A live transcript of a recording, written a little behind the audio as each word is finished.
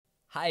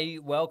Hey,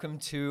 welcome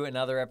to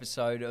another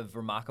episode of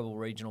Remarkable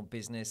Regional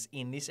Business.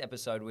 In this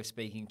episode, we're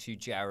speaking to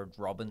Jarrod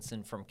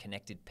Robinson from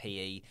Connected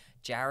PE.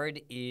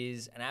 Jarrod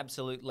is an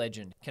absolute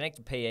legend.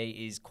 Connected PE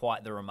is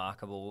quite the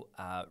remarkable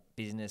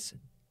business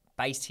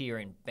based here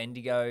in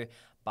Bendigo,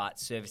 but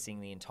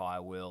servicing the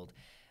entire world.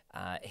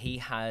 He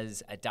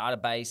has a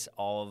database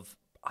of,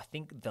 I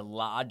think, the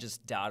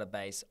largest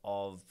database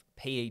of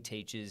PE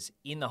teachers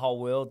in the whole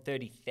world,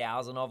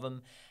 30,000 of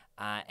them.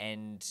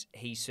 And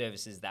he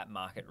services that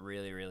market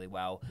really, really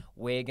well.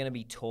 We're going to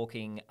be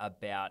talking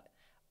about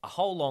a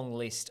whole long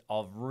list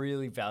of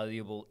really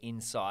valuable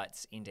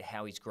insights into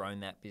how he's grown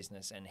that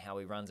business and how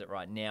he runs it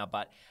right now.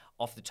 But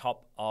off the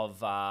top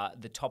of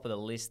the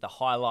list, the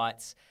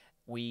highlights,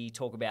 we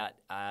talk about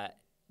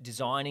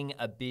designing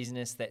a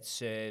business that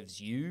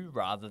serves you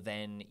rather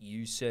than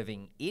you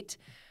serving it,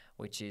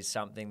 which is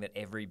something that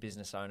every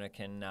business owner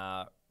can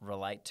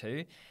relate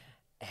to.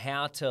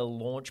 How to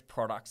launch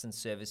products and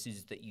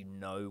services that you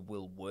know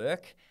will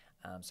work.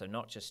 So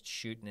not just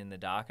shooting in the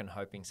dark and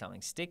hoping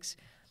something sticks.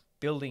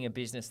 Building a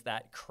business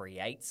that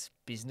creates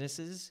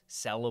businesses,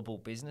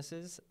 sellable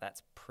businesses.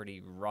 That's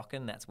pretty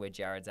rocking. That's where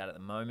Jarrod's at the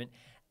moment.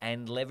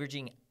 And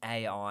leveraging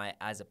AI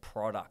as a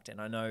product. And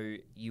I know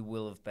you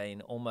will have been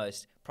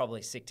almost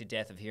probably sick to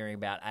death of hearing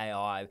about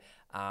AI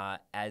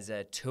as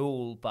a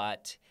tool,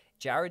 but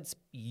Jarrod's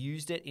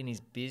used it in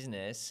his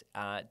business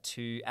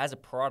as a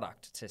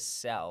product to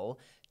sell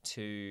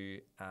to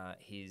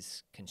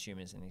his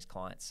consumers and his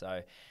clients.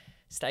 So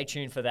stay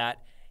tuned for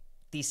that.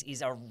 This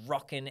is a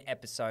rockin'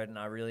 episode, and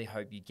I really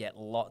hope you get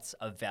lots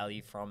of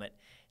value from it.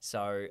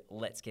 So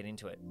let's get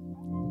into it.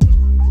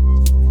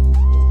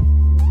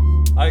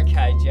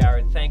 Okay,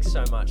 Jarrod, thanks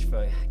so much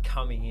for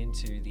coming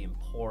into the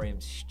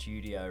Emporium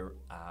studio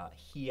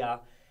here.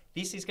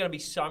 This is going to be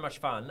so much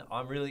fun.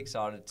 I'm really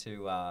excited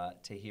to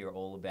hear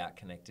all about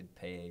Connected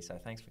PE. So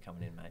thanks for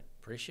coming in, mate.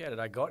 Appreciate it.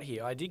 I got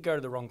here. I did go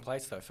to the wrong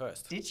place though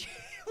first. Did you?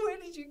 Where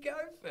did you go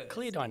first?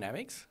 Clear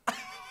Dynamics.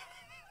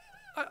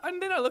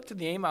 And then I looked at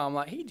the email. I'm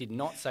like, he did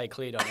not say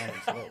Clear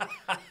Dynamics at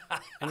all.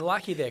 And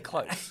lucky they're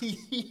close.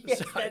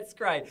 Yes, that's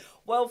great.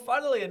 Well,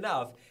 funnily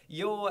enough,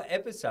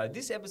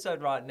 this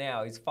episode right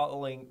now is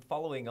following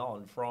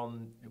on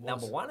from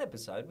number one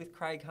episode with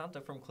Craig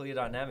Hunter from Clear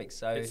Dynamics.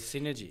 So it's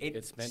synergy.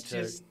 It's meant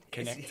to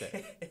connect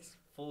it. It's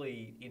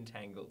fully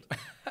entangled.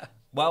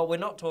 Well, we're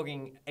not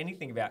talking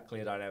anything about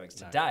Clear Dynamics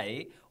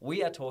today. No.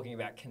 We are talking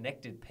about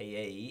Connected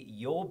PE,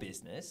 your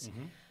business.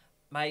 Mm-hmm.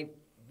 Mate,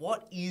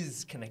 what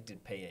is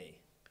Connected PE?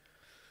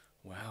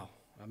 Wow.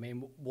 I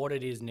mean, what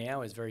it is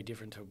now is very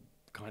different to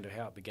kind of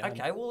how it began.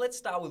 Okay, well, let's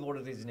start with what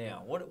it is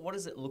now. What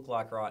does it look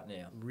like right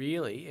now?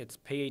 Really, it's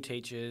PE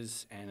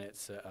teachers, and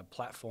it's a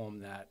platform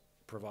that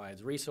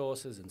provides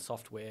resources and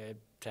software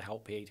to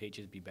help PE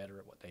teachers be better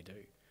at what they do.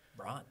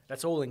 Right.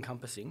 That's all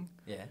encompassing.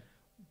 Yeah.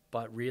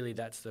 But really,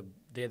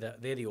 they're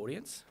the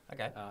audience.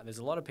 Okay. There's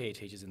a lot of PE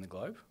teachers in the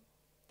globe,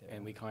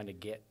 and we kind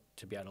of get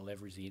to be able to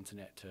leverage the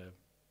internet to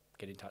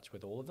get in touch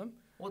with all of them.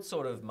 What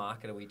sort of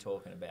market are we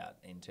talking about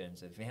in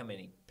terms of how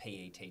many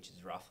PE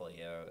teachers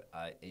roughly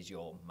is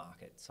your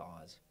market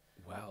size?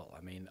 Well, I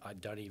mean, I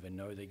don't even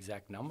know the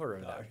exact number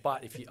of that,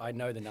 but I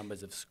know the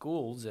numbers of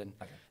schools, and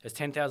there's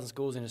 10,000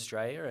 schools in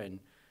Australia, and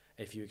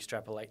if you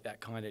extrapolate that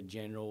kind of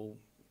general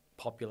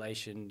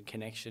population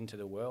connection to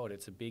the world,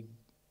 it's a big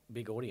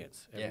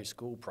audience. Every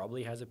school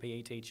probably has a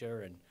PE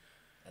teacher, and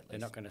they're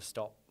not going to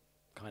stop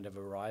kind of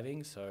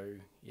arriving. So,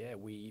 yeah,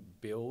 we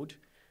build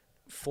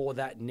for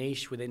that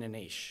niche within a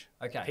niche.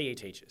 Okay. PE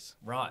teachers.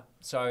 Right.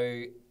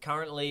 So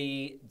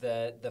currently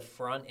the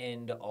front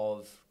end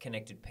of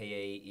Connected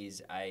PE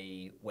is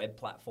a web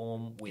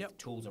platform with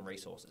tools and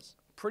resources.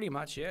 Pretty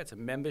much, yeah. It's a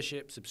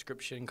membership,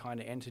 subscription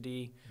kind of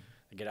entity.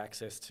 They get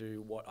access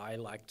to what I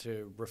like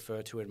to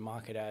refer to and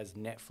market as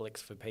Netflix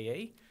for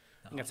PE.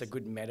 I think that's a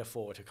good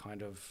metaphor to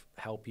kind of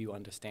help you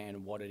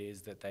understand what it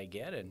is that they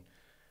get. And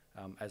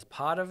as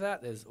part of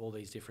that, there's all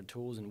these different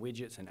tools and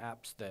widgets and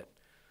apps that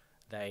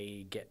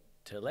they get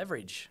to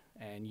leverage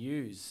and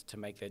use to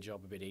make their job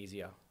a bit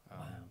easier.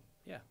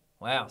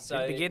 Wow.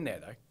 So begin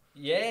there though.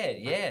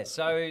 Yeah.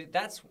 So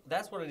that's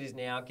what it is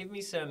now. Give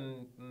me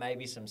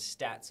maybe some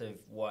stats of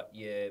what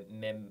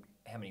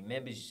how many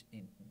members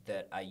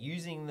that are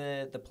using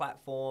the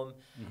platform,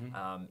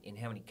 in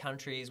how many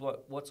countries,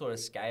 what sort of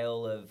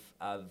scale of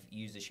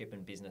usership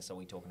and business are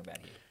we talking about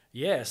here?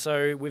 Yeah,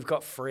 so we've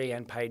got free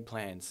and paid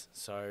plans.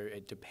 So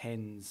it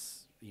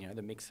depends,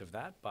 the mix of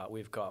that, but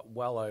we've got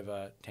well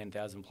over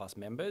 10,000 plus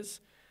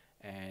members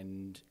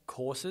and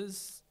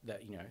courses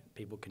that,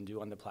 people can do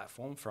on the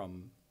platform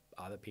from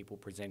other people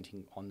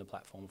presenting on the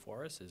platform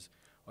for us. There's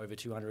over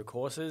 200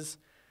 courses,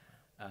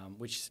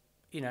 which,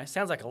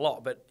 sounds like a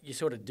lot, but you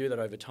sort of do that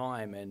over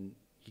time and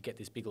you get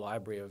this big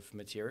library of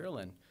material.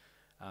 And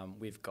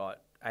we've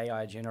got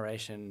AI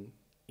generation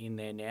in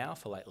there now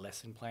for like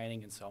lesson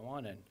planning and so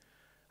on. And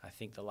I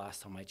think the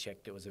last time I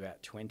checked, it was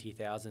about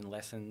 20,000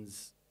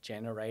 lessons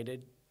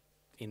generated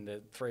in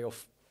the 3 or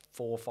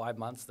 4 or 5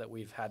 months that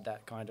we've had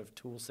that kind of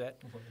tool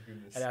set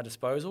at our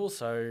disposal.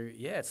 So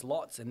yeah, it's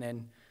lots. And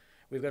then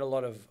we've got a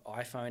lot of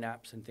iPhone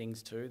apps and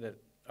things too that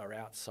are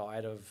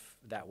outside of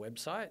that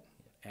website,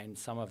 and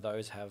some of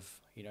those have,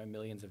 you know,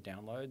 millions of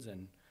downloads,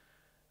 and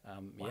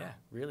yeah,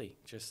 really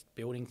just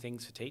building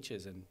things for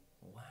teachers and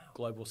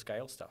global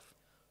scale stuff.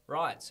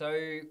 Right,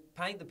 so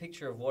paint the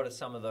picture of what are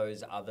some of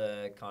those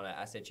other kind of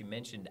assets. You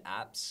mentioned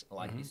apps,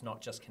 like it's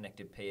not just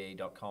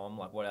connectedpe.com.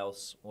 Like what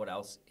else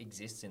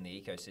exists in the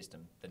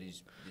ecosystem that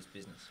is this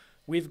business?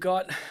 We've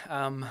got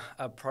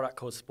a product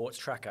called Sports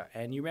Tracker,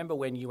 and you remember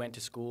when you went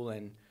to school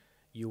and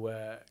you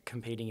were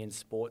competing in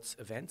sports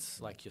events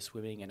like your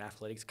swimming and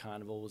athletics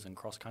carnivals and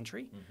cross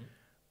country?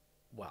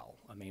 Well,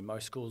 I mean,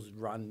 most schools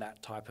run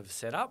that type of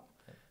setup.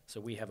 So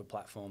we have a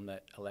platform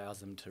that allows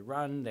them to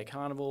run their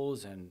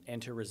carnivals and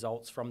enter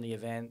results from the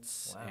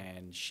events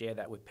and share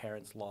that with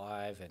parents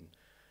live, and,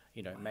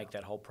 you know, make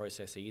that whole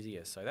process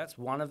easier. So that's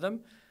one of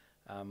them.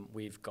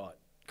 We've got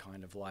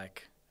kind of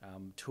like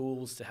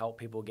tools to help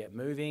people get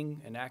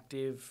moving and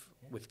active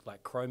with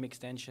like Chrome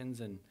extensions.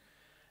 And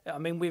I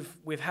mean,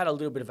 we've had a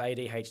little bit of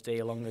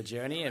ADHD along the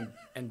journey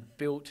and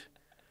built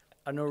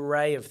an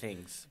array of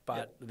things.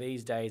 But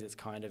these days it's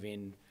kind of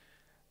in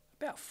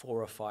about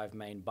 4 or 5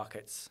 main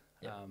buckets.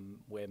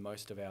 Where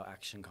most of our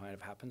action kind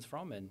of happens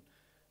from, and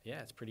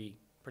yeah, it's pretty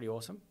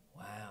awesome.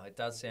 Wow, it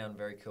does sound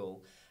very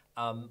cool.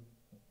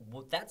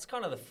 Well, that's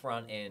kind of the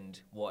front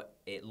end, what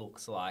it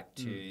looks like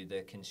to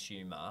the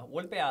consumer.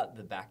 What about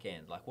the back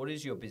end? Like, what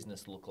does your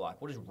business look like?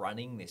 What does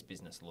running this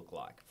business look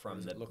like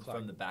from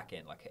the back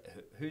end? Like,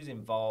 who's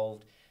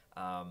involved?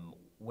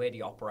 Where do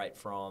you operate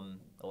from?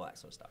 All that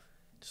sort of stuff.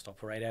 Just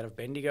operate out of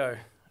Bendigo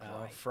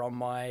from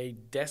my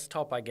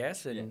desktop, I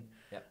guess. And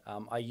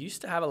I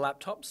used to have a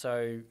laptop,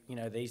 so, you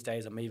know, these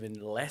days I'm even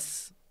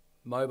less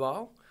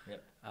mobile.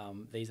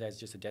 These days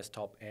just a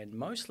desktop and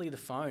mostly the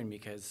phone,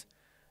 because,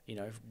 you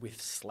know,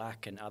 with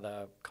Slack and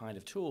other kind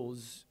of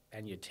tools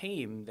and your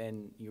team,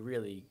 then you're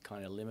really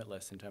kind of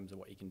limitless in terms of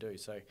what you can do.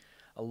 So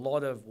a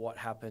lot of what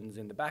happens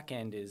in the back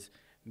end is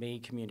me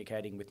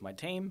communicating with my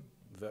team,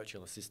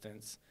 virtual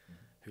assistants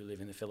who live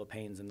in the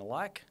Philippines and the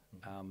like,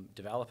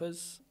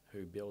 developers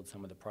who build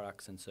some of the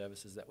products and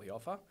services that we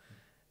offer,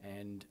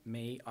 and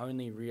me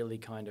only really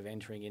kind of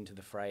entering into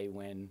the fray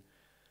when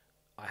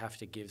I have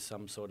to give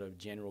some sort of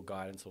general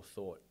guidance or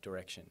thought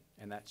direction.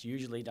 And that's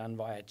usually done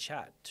via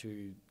chat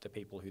to the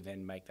people who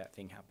then make that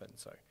thing happen.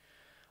 So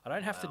I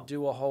don't have to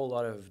do a whole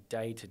lot of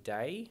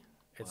day-to-day.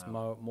 It's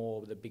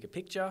more the bigger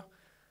picture.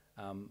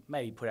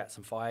 Maybe put out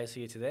some fires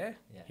here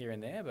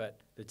and there, but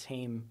the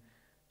team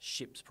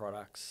ships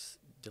products,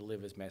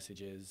 delivers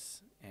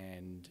messages,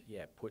 and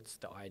puts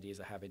the ideas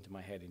I have into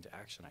my head into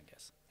action, I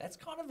guess. That's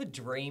kind of a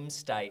dream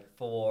state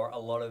for a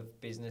lot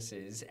of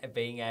businesses,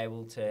 being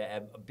able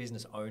to,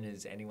 business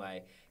owners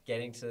anyway,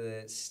 getting to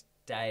the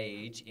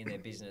stage in their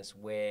business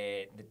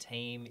where the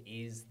team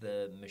is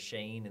the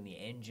machine and the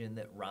engine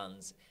that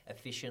runs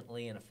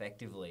efficiently and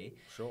effectively.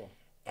 Sure.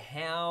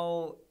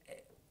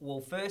 Well,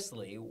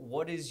 firstly,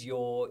 what is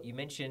you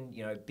mentioned,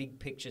 you know, big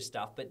picture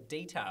stuff, but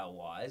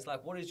detail-wise,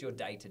 like what does your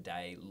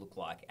day-to-day look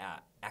like,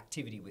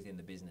 activity within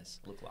the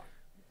business look like?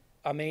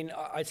 I mean,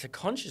 it's a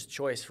conscious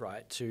choice,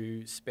 right,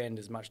 to spend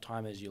as much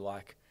time as you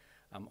like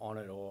on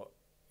it, or,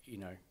 you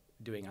know,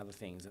 doing other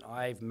things. And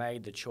I've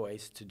made the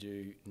choice to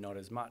do not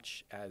as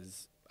much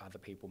as other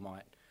people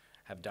might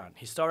have done.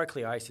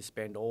 Historically, I used to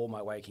spend all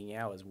my waking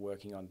hours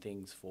working on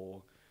things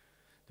for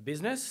the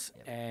business.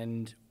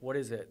 And what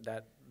is it,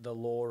 that the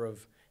law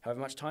of however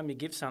much time you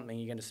give something,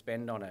 you're going to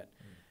spend on it.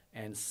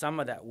 And some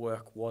of that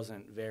work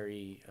wasn't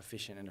very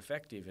efficient and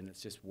effective, and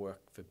it's just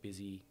work for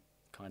busy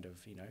kind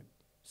of, you know,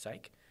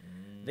 sake.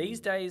 These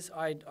days,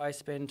 I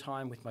spend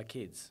time with my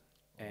kids.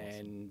 Awesome.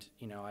 And,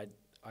 you know,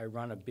 I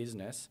run a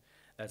business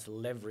that's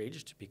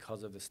leveraged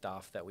because of the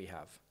staff that we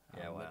have.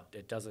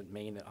 It doesn't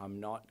mean that I'm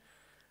not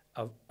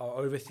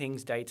over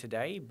things day to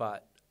day,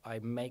 but I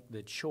make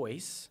the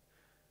choice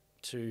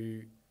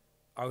to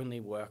only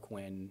work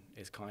when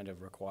it's kind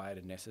of required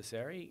and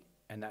necessary,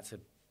 and that's a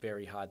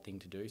very hard thing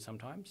to do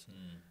sometimes.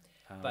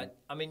 But,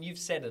 I mean, you've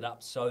set it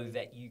up so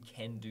that you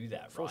can do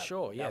that, right? For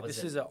sure, yeah.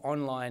 This is an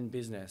online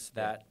business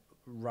that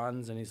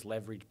runs and is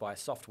leveraged by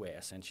software,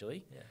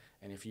 essentially.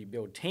 And if you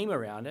build team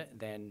around it,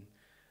 then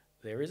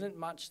there isn't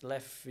much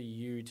left for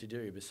you to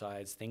do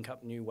besides think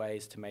up new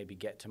ways to maybe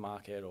get to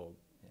market or,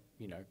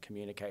 you know,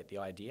 communicate the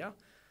idea,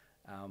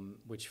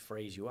 which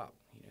frees you up,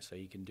 you know, so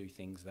you can do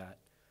things that...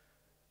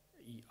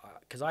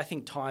 Because I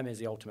think time is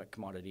the ultimate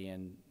commodity,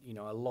 and, you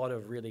know, a lot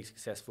of really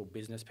successful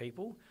business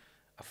people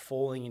are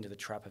falling into the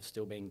trap of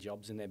still being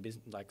jobs in their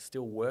business, like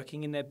still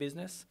working in their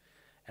business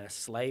and a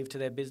slave to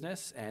their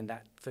business, and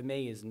that for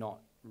me is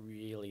not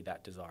really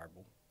that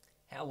desirable.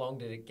 How long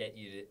did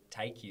it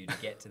take you to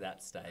get to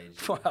that stage?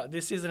 Well,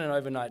 this isn't an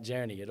overnight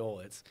journey at all.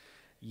 It's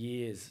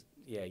years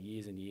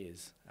and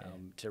years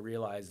to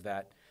realize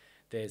that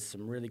there's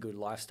some really good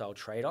lifestyle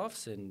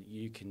trade-offs, and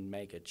you can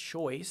make a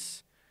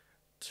choice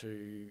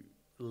to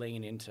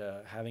lean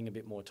into having a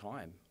bit more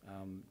time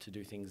to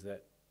do things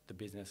that the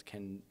business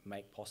can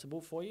make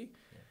possible for you.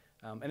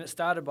 And it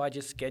started by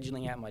just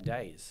scheduling out my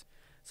days.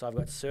 So I've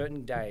got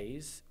certain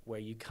days where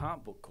you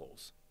can't book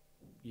calls.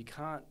 you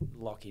can't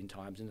lock in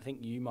times. And I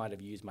think you might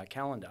have used my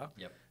calendar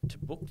Yep. to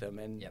book them,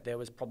 and Yep. there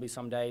was probably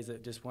some days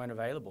that just weren't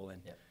available.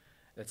 And Yep.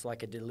 it's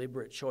like a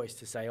deliberate choice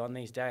to say, on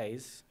these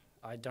days,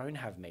 I don't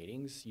have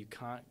meetings. You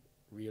can't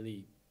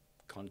really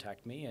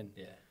contact me. And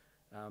Yeah.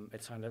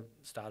 it's kind of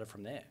started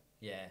from there.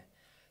 Yeah.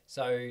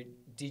 So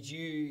did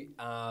you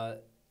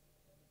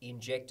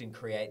inject and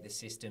create the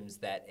systems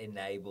that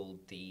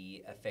enabled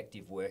the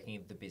effective working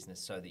of the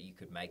business so that you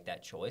could make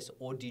that choice?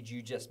 Or did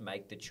you just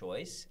make the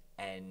choice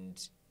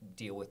and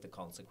deal with the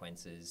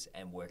consequences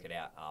and work it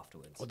out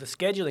afterwards? Well, the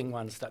scheduling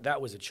ones,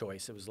 that was a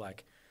choice. It was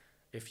like,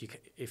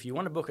 if you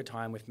want to book a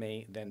time with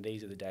me, then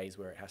these are the days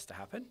where it has to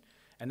happen.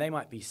 And they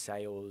might be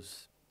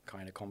sales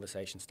kind of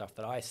conversation stuff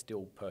that I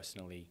still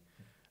personally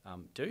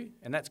do.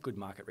 And that's good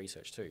market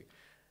research too.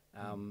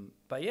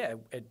 But yeah,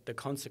 the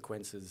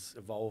consequences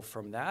evolve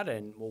from that.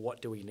 And well,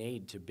 what do we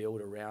need to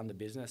build around the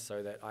business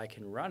so that I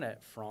can run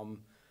it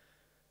from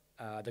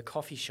the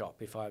coffee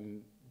shop? If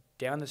I'm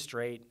down the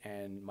street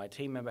and my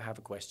team member have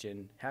a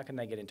question, how can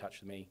they get in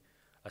touch with me?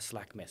 A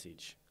Slack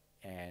message,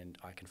 and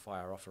I can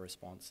fire off a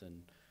response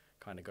and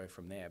kind of go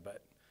from there.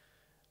 But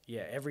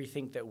yeah,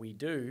 everything that we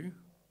do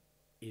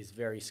is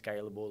very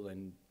scalable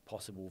and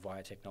possible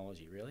via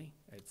technology, really.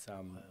 It's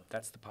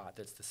that's the part,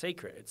 that's the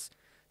secret. It's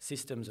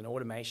systems and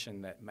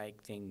automation that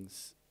make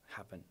things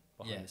happen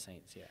behind the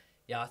scenes, yeah.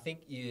 Yeah, I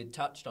think you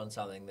touched on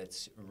something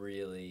that's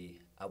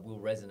really will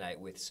resonate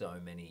with so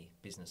many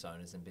business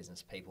owners and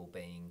business people,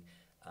 being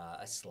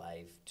a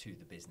slave to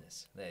the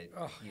business.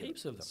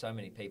 Heaps of them. So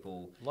many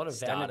people. A lot of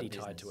vanity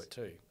tied to it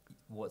too.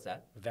 What's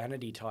that?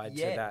 Vanity tied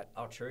to that.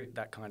 Oh, true.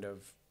 That kind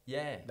of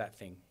that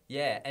thing.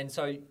 Yeah, and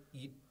so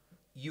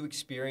you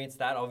experience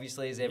that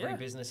obviously, as every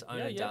business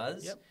owner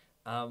does. Yep.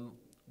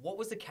 What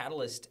was the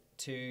catalyst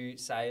to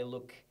say,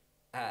 look,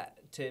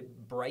 to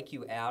break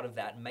you out of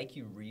that and make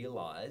you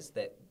realise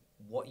that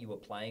what you were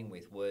playing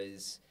with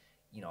was,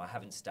 I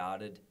haven't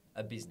started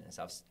a business.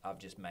 I've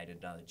just made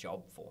another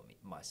job for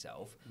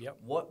myself. Yep.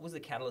 What was the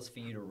catalyst for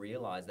you to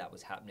realise that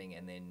was happening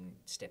and then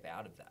step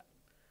out of that?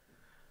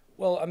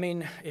 Well, I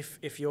mean,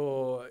 if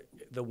you're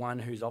the one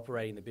who's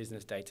operating the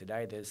business day to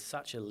day, there's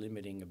such a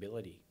limiting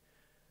ability.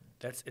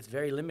 It's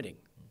very limiting.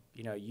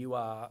 You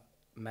are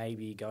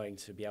maybe going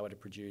to be able to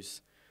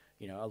produce,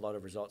 a lot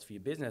of results for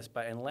your business,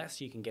 but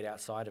unless you can get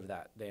outside of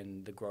that,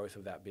 then the growth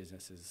of that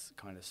business is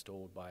kind of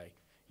stalled by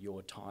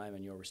your time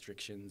and your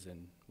restrictions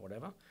and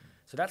whatever.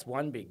 So that's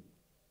one big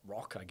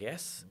rock, I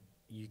guess.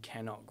 You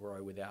cannot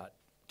grow without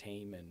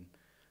team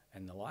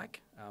and the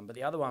like. But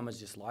the other one was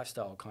just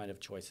lifestyle kind of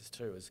choices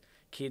too, as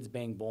kids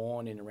being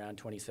born in around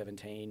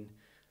 2017.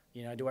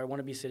 Do I want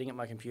to be sitting at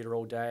my computer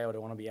all day, or do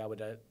I want to be able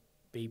to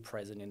be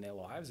present in their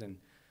lives? And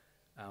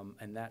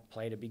that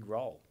played a big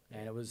role.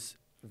 And it was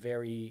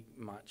very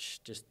much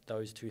just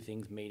those two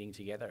things meeting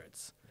together.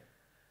 It's,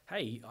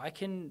 hey, I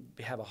can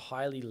have a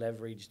highly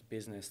leveraged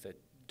business that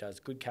does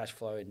good cash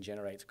flow and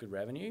generates good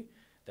revenue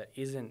that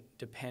isn't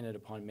dependent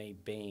upon me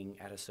being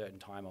at a certain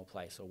time or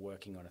place or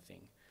working on a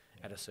thing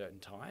at a certain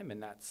time.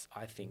 And that's,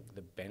 I think,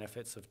 the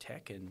benefits of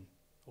tech and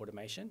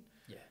automation.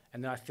 Yeah.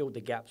 And then I filled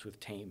the gaps with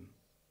team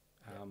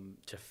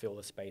to fill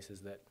the spaces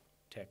that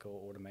tech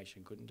or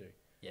automation couldn't do.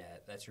 Yeah,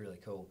 that's really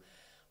cool.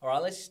 All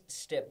right, let's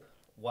step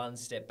one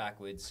step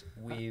backwards.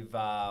 We've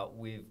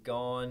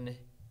gone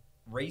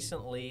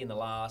recently in the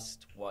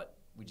last,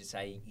 would you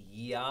say,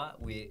 year,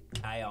 where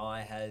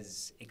AI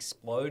has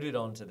exploded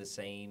onto the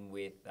scene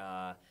with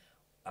a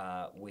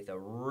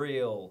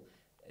real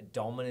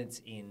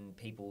dominance in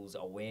people's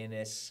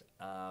awareness.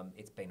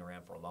 It's been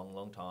around for a long,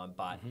 long time,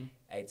 but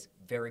it's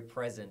very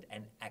present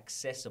and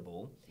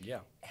accessible. Yeah.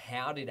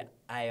 How did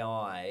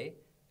AI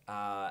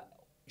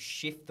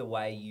shift the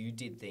way you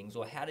did things,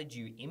 or how did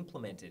you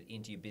implement it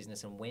into your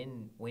business, and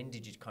when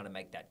did you kind of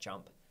make that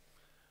jump?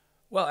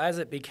 Well, as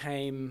it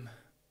became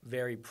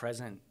very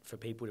present for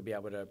people to be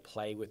able to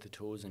play with the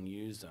tools and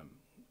use them,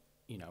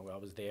 I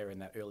was there in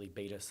that early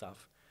beta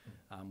stuff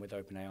with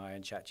OpenAI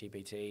and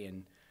ChatGPT,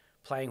 and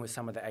playing with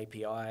some of the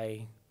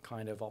API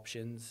kind of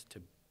options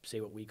to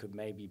see what we could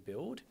maybe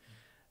build.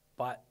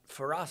 But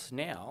for us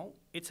now,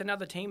 it's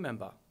another team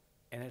member,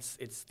 and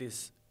it's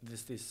this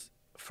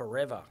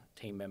forever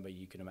team member,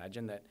 you can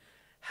imagine, that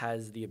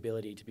has the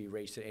ability to be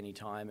reached at any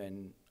time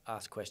and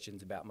ask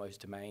questions about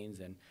most domains.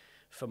 And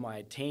for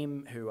my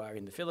team who are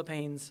in the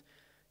Philippines,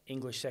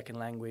 English second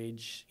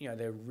language,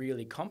 they're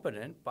really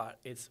competent, but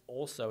it's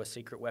also a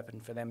secret weapon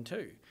for them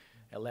too.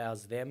 It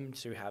allows them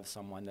to have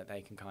someone that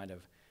they can kind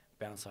of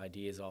bounce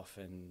ideas off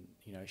and,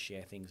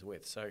 share things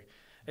with. So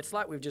it's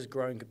like we've just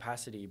grown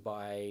capacity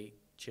by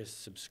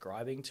just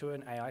subscribing to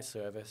an AI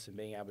service and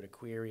being able to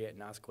query it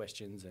and ask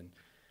questions and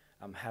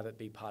have it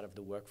be part of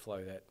the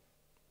workflow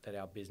that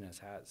our business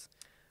has.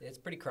 It's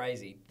pretty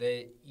crazy.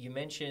 You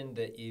mentioned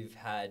that you've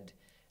had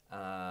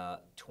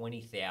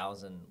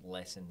 20,000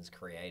 lessons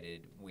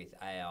created with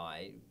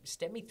AI.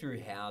 Step me through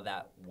how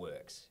that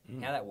works,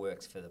 how that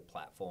works for the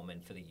platform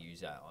and for the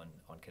user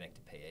on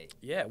Connected PE.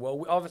 Yeah,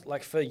 well,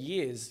 for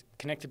years,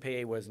 Connected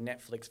PE was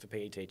Netflix for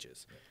PE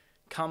teachers. Yeah.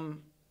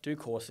 Come, do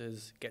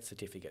courses, get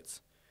certificates.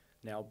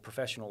 Now,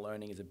 professional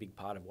learning is a big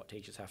part of what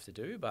teachers have to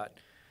do, but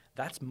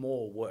that's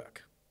more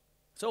work.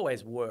 It's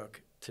always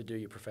work to do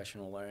your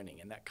professional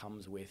learning, and that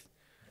comes with,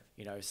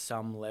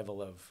 some level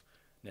of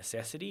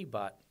necessity,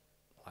 but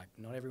like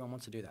not everyone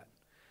wants to do that.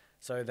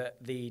 So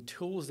the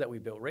tools that we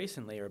built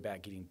recently are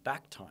about getting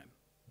back time,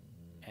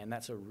 and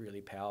that's a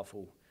really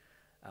powerful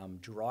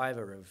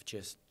driver of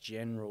just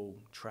general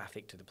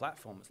traffic to the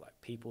platform. It's like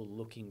people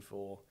looking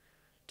for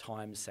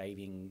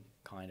time-saving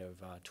kind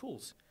of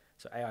tools.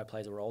 So AI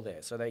plays a role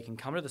there. So they can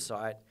come to the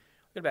site.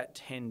 We've got about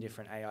 10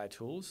 different AI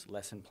tools: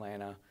 lesson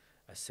planner,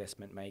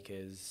 assessment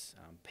makers,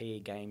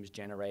 PE games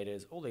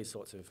generators, all these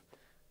sorts of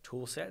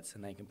tool sets,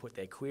 and they can put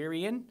their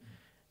query in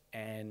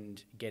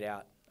and get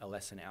out a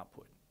lesson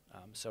output.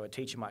 So a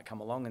teacher might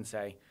come along and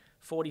say,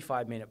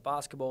 45-minute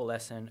basketball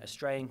lesson,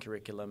 Australian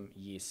curriculum,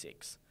 year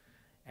 6.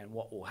 And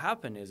what will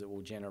happen is it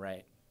will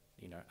generate,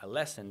 a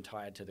lesson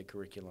tied to the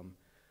curriculum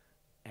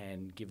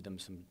and give them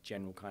some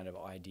general kind of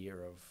idea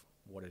of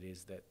what it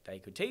is that they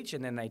could teach.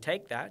 And then they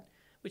take that,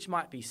 which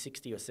might be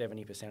 60 or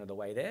 70% of the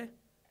way there,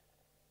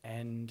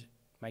 and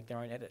make their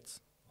own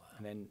edits. Wow.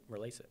 And then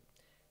release it.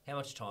 How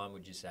much time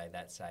would you say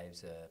that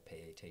saves a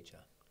PE teacher?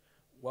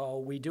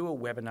 Well, we do a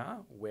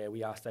webinar where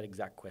we ask that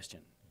exact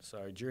question.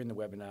 So during the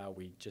webinar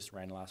we just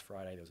ran last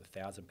Friday, there was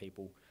 1,000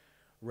 people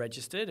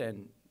registered,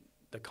 and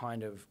the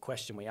kind of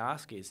question we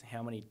ask is,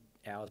 how many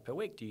hours per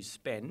week do you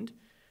spend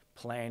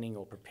planning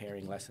or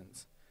preparing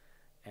lessons?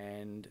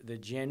 And the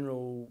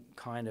general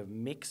kind of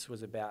mix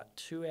was about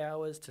 2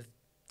 hours to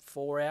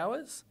 4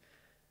 hours.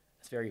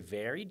 It's very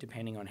varied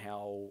depending on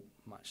how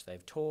much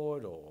they've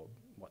taught or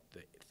what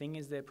the thing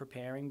is they're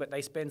preparing, but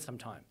they spend some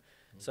time.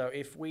 So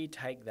if we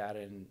take that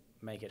and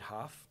make it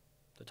half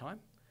the time,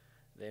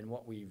 then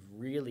what we've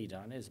really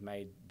done is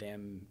made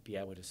them be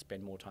able to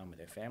spend more time with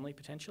their family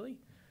potentially,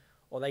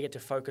 or they get to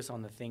focus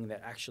on the thing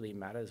that actually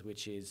matters,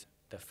 which is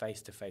the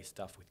face-to-face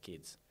stuff with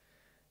kids.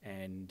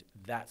 And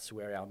that's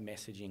where our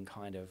messaging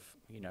kind of,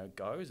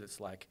 goes. It's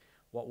like,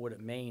 what would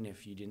it mean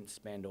if you didn't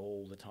spend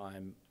all the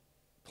time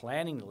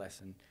planning the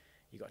lesson?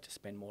 You got to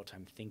spend more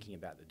time thinking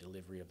about the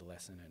delivery of the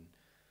lesson,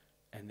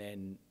 and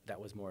then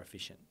that was more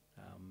efficient.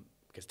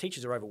 Because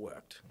teachers are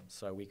overworked,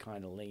 so we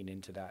kind of lean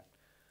into that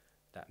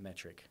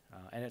metric.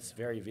 And it's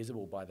very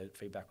visible by the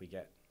feedback we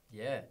get.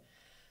 Yeah.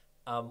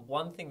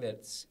 One thing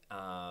that's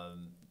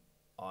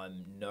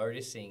I'm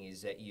noticing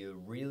is that you're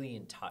really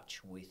in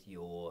touch with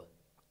your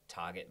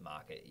target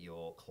market,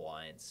 your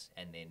clients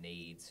and their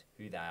needs,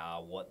 who they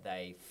are, what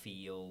they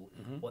feel,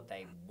 what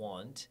they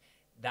want.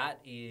 That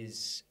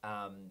is,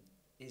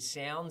 it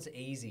sounds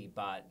easy,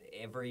 but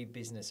every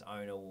business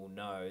owner will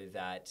know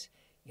that,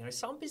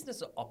 some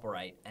businesses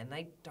operate and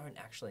they don't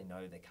actually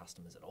know their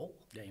customers at all.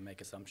 Yeah, you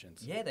make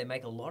assumptions. Yeah, they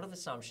make a lot of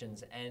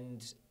assumptions,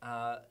 and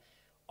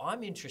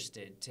I'm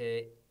interested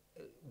to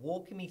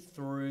walk me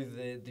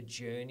through the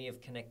journey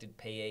of Connected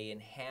PE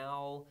and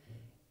how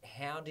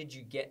did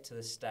you get to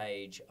the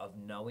stage of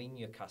knowing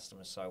your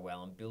customer so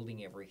well and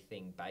building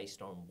everything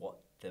based on what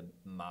the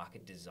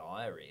market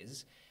desire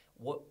is?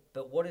 What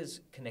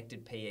does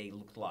Connected PE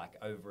look like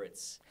over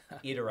its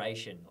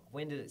iteration?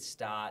 When did it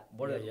start?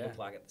 What did it look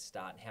like at the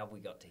start? And how have we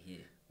got to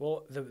here?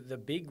 Well, the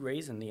big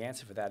reason, the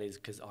answer for that is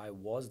because I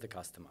was the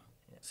customer.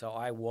 Yeah. So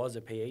I was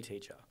a PE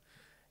teacher.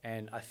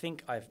 And I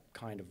think I've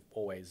kind of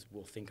always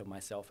will think of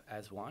myself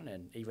as one.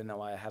 And even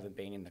though I haven't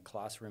been in the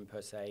classroom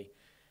per se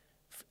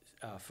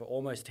for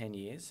almost 10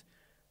 years,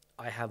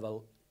 I have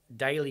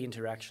daily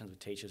interactions with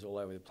teachers all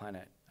over the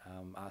planet,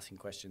 asking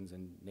questions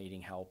and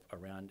needing help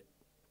around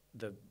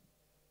the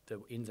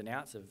ins and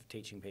outs of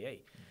teaching PE.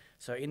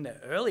 So in the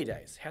early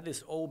days, how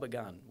this all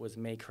begun was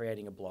me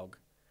creating a blog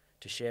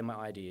to share my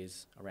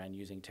ideas around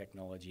using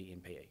technology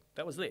in PE.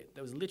 That was it.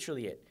 That was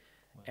literally it.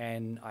 Wow.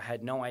 And I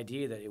had no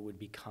idea that it would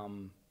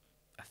become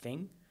a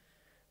thing.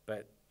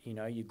 But,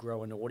 you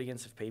grow an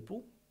audience of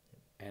people,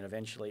 and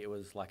eventually it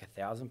was like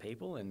 1,000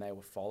 people, and they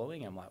were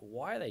following. I'm like,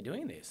 why are they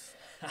doing this?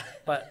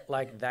 But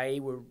they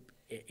were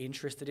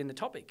interested in the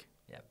topic.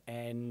 Yep.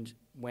 And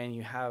when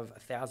you have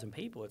 1,000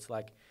 people, it's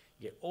like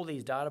you get all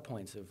these data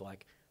points of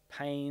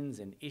pains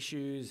and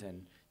issues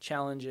and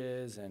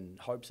challenges and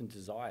hopes and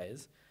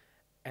desires.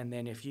 And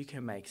then if you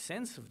can make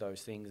sense of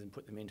those things and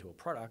put them into a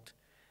product,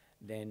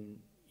 then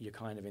you're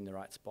kind of in the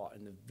right spot.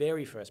 And the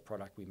very first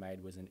product we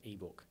made was an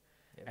ebook.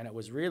 Yep. And it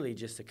was really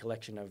just a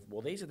collection of,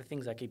 these are the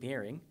things I keep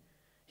hearing.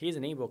 Here's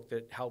an ebook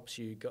that helps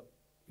you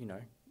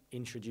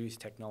introduce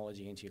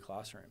technology into your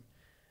classroom.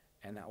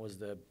 And that was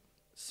the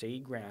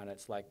seed ground.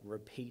 It's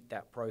repeat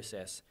that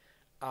process.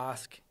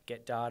 Ask,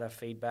 get data,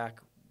 feedback.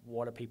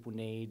 What do people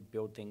need?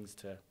 Build things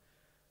to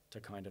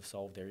kind of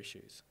solve their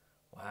issues.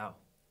 Wow.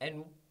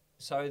 And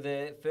so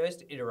the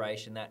first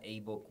iteration, that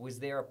ebook, was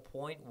there a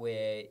point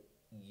where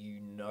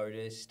you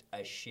noticed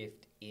a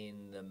shift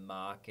in the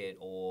market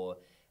or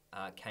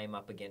came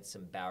up against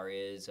some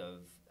barriers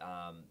of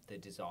the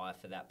desire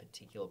for that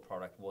particular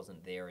product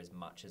wasn't there as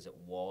much as it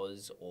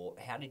was? Or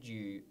how did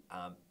you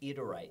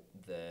iterate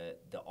the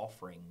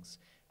offerings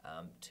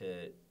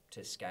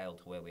to scale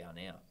to where we are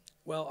now?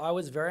 Well, I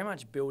was very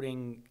much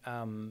building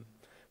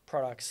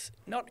products,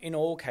 not in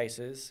all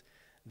cases,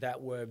 that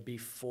were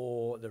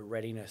before the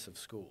readiness of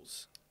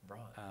schools. Right.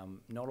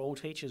 Not all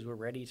teachers were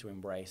ready to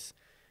embrace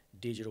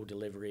digital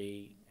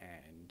delivery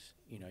and,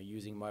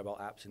 using mobile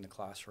apps in the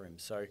classroom.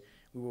 So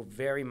we were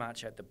very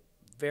much at the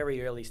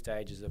very early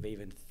stages of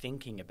even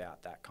thinking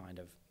about that kind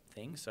of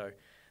thing. So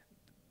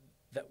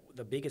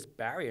the biggest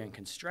barrier and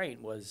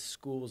constraint was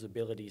schools'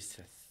 abilities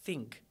to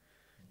think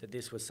that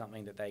this was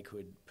something that they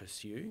could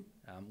pursue,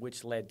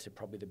 which led to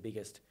probably the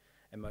biggest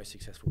and most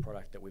successful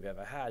product that we've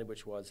ever had,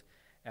 which was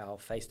our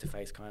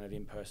face-to-face kind of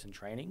in-person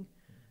training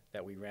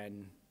that we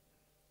ran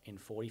in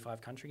 45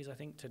 countries, I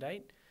think, to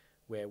date,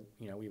 where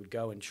we would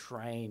go and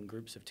train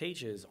groups of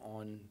teachers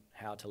on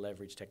how to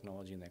leverage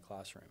technology in their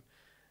classroom.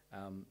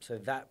 So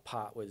that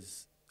part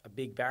was a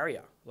big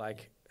barrier.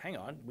 Like, hang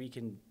on,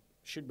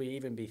 should we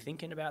even be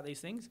thinking about these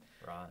things?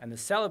 Right. And the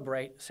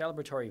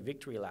celebratory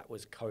victory lap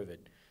was COVID.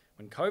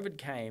 When COVID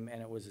came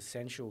and it was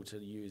essential to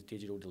use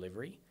digital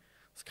delivery,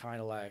 it's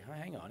kind of like, oh,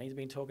 hang on, he's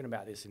been talking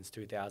about this since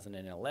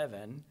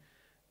 2011.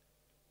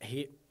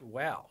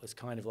 Wow, it's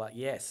kind of like,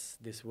 yes,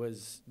 this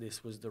was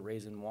the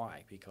reason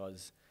why,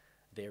 because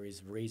there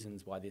is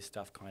reasons why this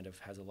stuff kind of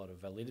has a lot of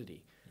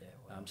validity. Yeah,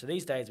 wow. So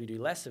these days we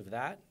do less of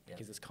that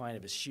because it's kind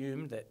of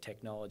assumed that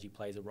technology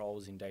plays a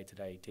role in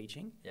day-to-day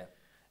teaching. Yeah.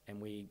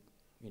 And we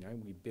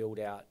build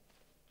out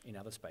in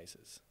other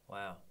spaces.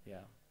 Wow.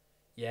 Yeah.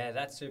 Yeah,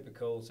 that's super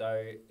cool.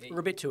 So We're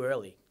a bit too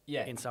early.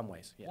 Yeah. In some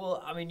ways. Yeah.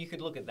 Well, I mean, you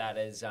could look at that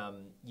as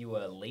you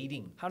were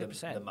leading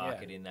 100%, the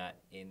market in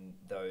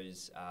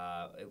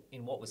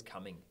what was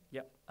coming.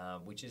 Yep.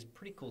 Which is a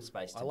pretty cool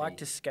space to I be. like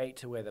to skate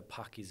to where the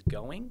puck is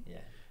going. Yeah.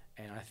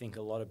 And I think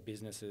a lot of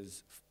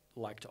businesses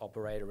like to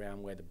operate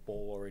around where the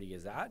ball already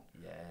is at.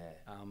 Yeah.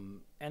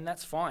 And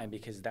that's fine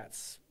because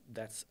that's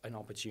an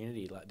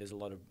opportunity. Like, there's a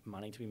lot of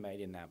money to be made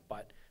in that.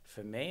 But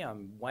for me,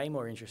 I'm way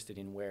more interested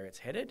in where it's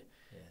headed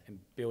and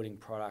building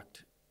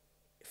product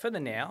for the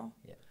now.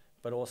 Yeah.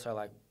 But also,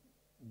 like,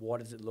 what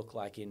does it look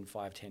like in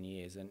 5-10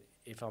 years? And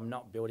if I'm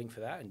not building for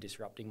that and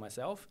disrupting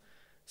myself,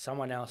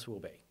 someone else will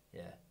be.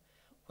 Yeah.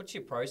 What's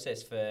your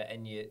process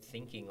and your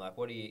thinking? Like,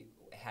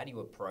 how do you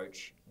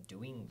approach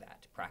doing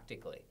that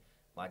practically?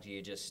 Like, do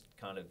you just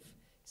kind of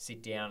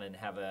sit down and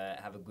have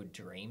a good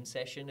dream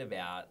session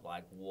about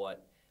like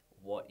what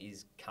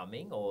is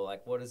coming, or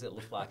like what does it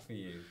look like for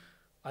you?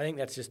 I think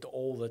that's just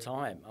all the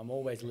time. I'm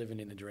always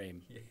living in the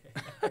dream.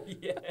 Yeah.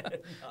 Yeah.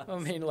 Nice. I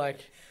mean, like,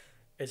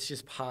 it's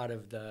just part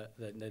of the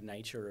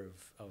nature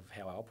of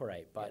how I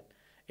operate. But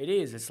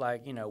it's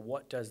like,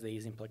 what does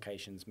these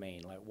implications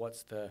mean? Like,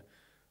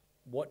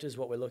 what does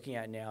what we're looking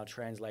at now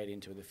translate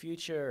into the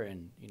future?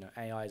 And,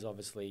 AI is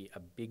obviously a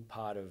big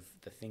part of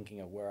the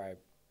thinking of where I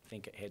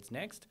think it heads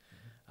next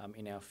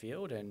in our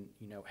field. And,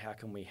 how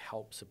can we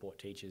help support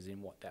teachers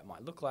in what that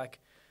might look like?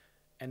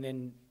 And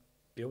then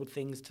build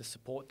things to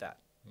support that.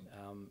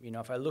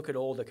 If I look at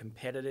all the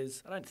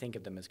competitors, I don't think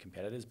of them as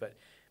competitors, but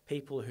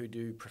people who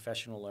do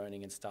professional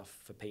learning and stuff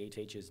for PE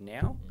teachers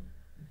now,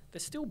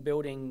 they're still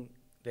building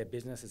their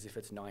business as if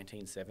it's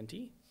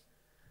 1970.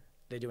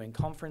 They're doing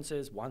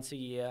conferences once a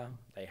year.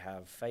 They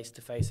have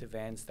face-to-face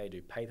events. They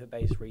do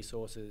paper-based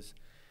resources.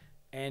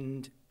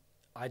 And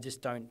I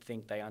just don't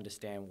think they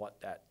understand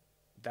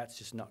that's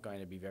just not going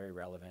to be very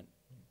relevant,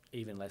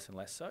 even less and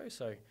less so.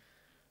 So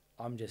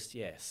I'm just,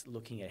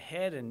 looking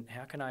ahead and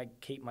how can I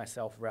keep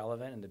myself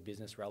relevant and the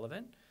business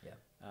relevant? Yeah.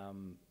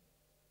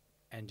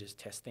 And just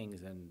test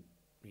things and,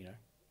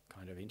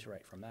 kind of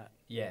iterate from that.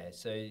 Yeah.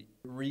 So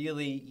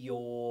really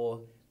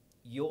your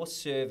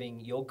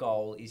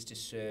goal is to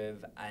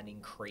serve an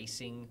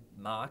increasing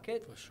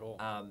market. For sure.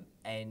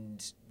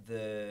 And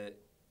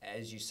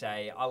as you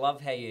say, I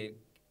love how you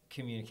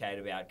communicate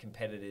about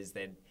competitors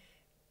that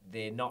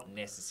they're not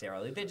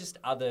necessarily, they're just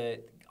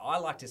I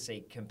like to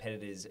see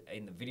competitors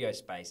in the video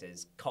space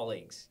as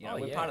colleagues.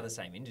 We're part of the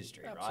same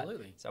industry, right?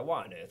 Absolutely. So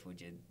why on earth would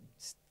you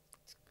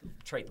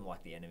treat them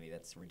like the enemy?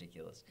 That's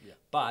ridiculous. Yeah.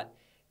 But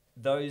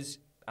those,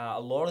 a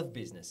lot of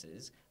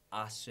businesses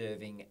are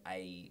serving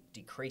a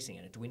decreasing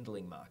and a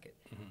dwindling market.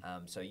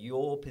 So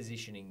you're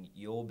positioning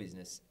your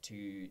business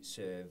to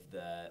serve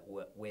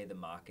where the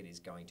market is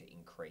going to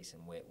increase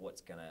and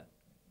what's going to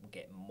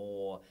get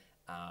more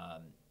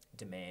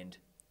demand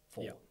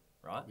for,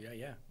 right?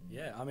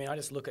 Yeah. I mean, I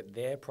just look at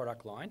their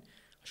product line.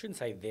 I shouldn't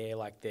say they're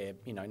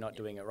not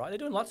doing it right. They're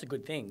doing lots of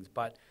good things,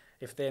 but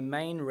if their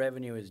main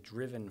revenue is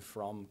driven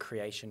from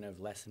creation of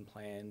lesson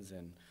plans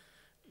and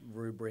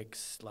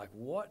rubrics, like,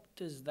 what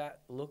does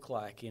that look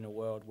like in a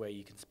world where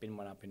you can spin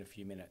one up in a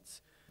few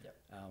minutes? Yep.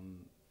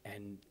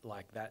 And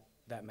like that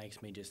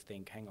makes me just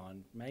think, hang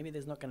on, maybe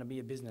there's not going to be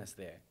a business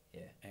there.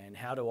 Yeah. And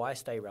how do I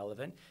stay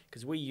relevant?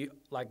 Because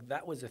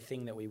that was a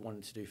thing that we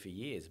wanted to do for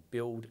years,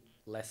 build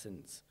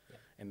lessons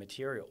and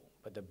material.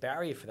 But the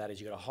barrier for that is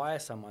you've got to hire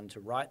someone to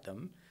write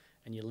them,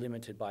 and you're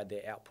limited by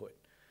their output.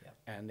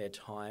 And their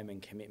time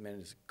and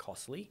commitment is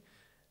costly.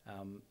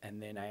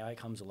 And then AI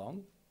comes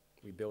along.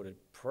 We build a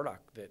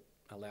product that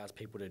allows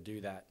people to do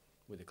that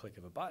with a click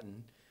of a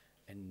button,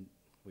 and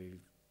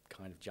we've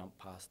kind of jumped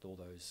past all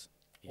those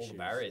issues. All the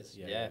barriers.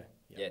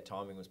 Yeah,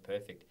 timing was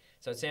perfect.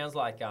 So it sounds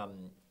like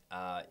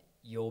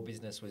your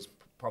business was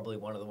probably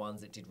one of the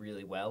ones that did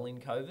really well in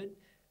COVID.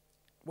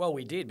 Well,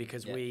 we did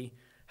because we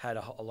had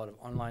a lot of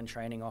online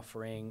training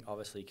offering.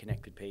 Obviously,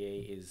 Connected PE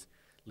is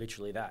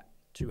literally that,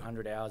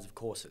 200 hours of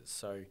courses.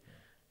 So,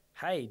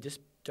 hey, just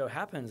so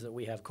happens that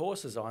we have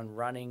courses on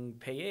running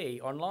PE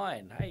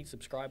online. Hey,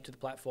 subscribe to the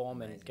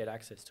platform and get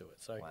access to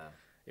it. So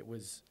it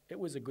was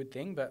a good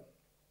thing, but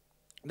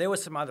there were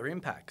some other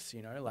impacts,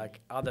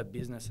 like other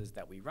businesses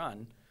that we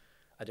run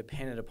are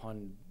dependent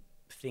upon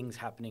things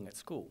happening at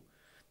school.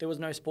 There was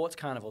no sports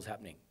carnivals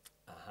happening.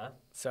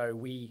 So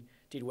we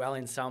did well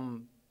in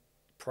some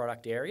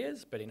product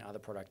areas, but in other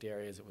product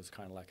areas, it was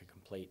kind of like a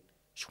complete...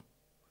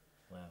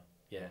 Wow.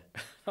 Yeah.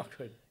 Not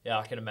good. Yeah,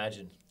 I can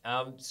imagine.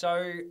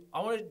 So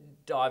I want to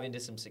dive into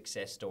some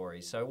success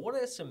stories. So what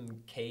are some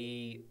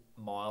key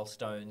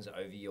milestones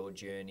over your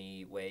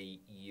journey where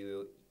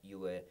you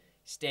were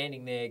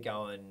standing there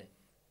going,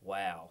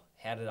 wow,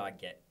 how did I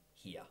get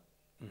here?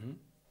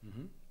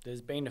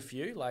 There's been a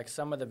few, like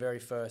some of the very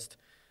first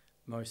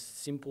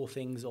most simple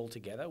things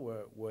altogether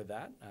were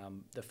that.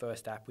 The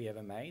first app we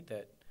ever made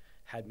that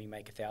had me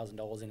make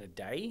 $1,000 in a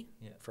day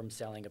from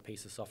selling a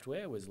piece of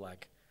software was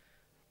like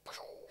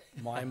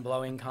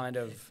mind-blowing kind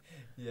of,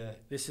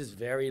 this is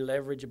very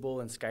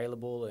leverageable and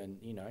scalable. And,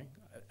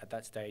 at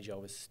that stage I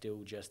was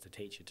still just a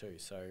teacher too.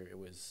 So it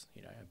was,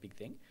 a big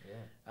thing.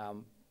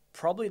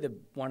 Probably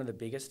one of the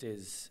biggest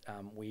is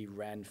we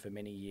ran for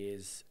many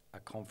years a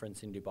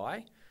conference in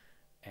Dubai,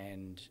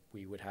 and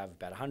we would have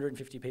about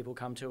 150 people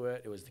come to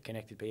it. It was the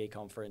Connected PE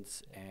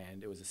conference,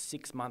 and it was a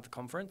 6-month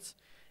conference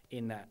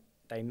in that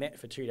they met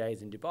for 2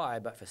 days in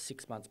Dubai, but for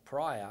 6 months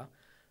prior,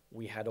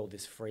 we had all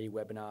this free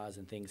webinars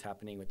and things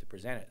happening with the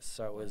presenters.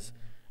 So it was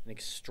an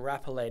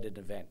extrapolated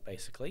event,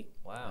 basically,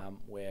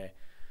 where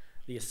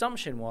the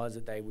assumption was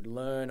that they would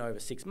learn over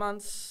 6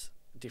 months,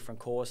 different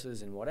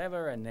courses and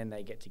whatever, and then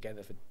they get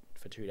together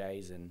for 2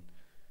 days and,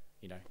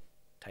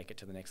 take it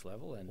to the next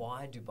level. And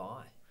why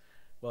Dubai?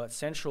 Well, it's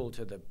central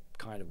to the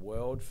kind of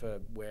world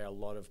for where a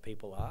lot of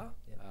people are,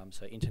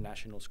 so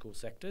international school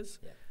sectors.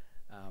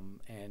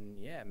 And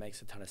it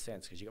makes a ton of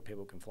sense because you've got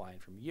people who can fly in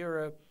from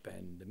Europe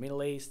and the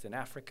Middle East and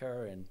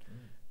Africa. And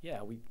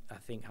I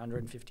think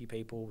 150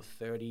 people,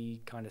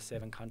 30 kind of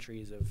 7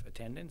 countries of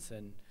attendance.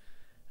 And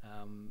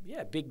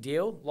big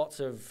deal.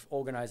 Lots of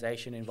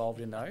organisation involved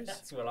in those.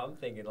 That's what I'm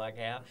thinking. Like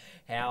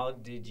how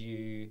did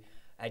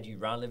had you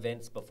run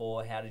events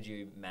before? How did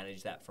you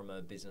manage that from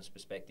a business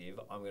perspective?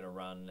 I'm going to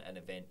run an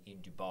event in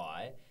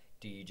Dubai.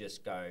 Do you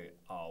just go,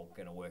 I'm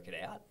going to work it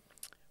out?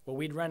 Well,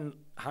 we'd run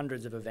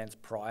hundreds of events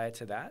prior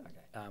to that,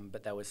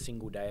 but there were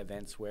single-day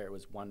events where it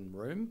was one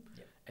room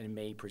and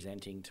me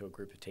presenting to a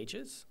group of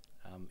teachers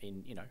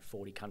in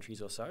 40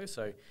 countries or so.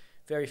 So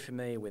very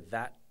familiar with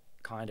that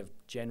kind of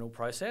general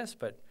process,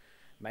 but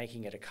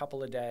making it a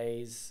couple of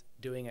days,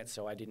 doing it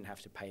so I didn't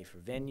have to pay for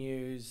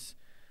venues,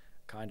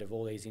 kind of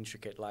all these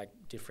intricate,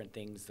 different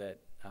things that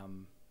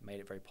made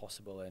it very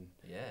possible. And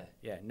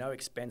no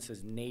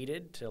expenses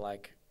needed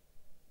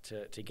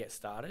to get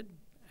started.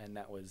 And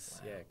that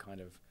was,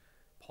 kind of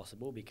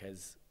possible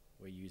because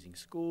we're using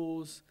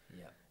schools.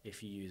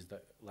 If you use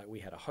we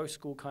had a host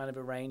school kind of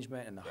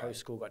arrangement, and the host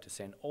school got to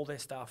send all their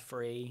staff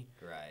free.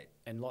 Great.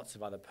 And lots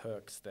of other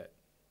perks that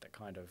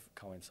kind of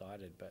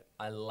coincided. But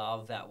I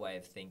love that way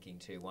of thinking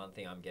too. One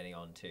thing I'm getting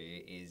onto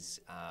is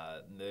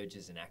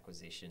mergers and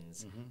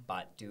acquisitions,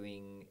 but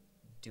doing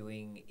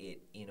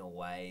it in a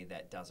way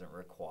that doesn't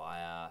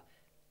require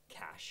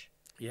cash.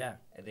 Yeah.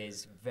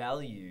 There's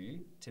value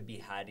to be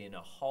had in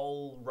a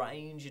whole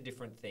range of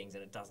different things,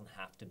 and it doesn't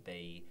have to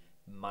be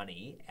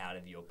money out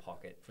of your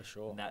pocket. For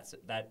sure. And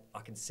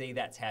I can see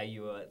that's how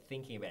you are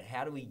thinking about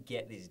how do we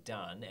get this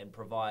done and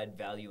provide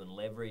value and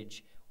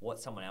leverage what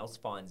someone else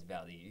finds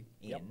value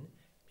in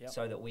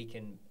so that we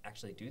can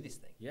actually do this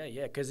thing.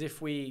 Yeah, because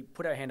if we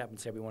put our hand up and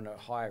say we want to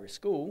hire a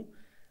school,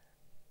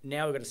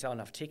 now we've got to sell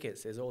enough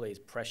tickets. There's all these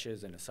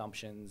pressures and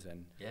assumptions,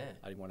 and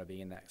I didn't want to be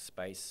in that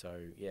space. So,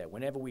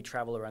 whenever we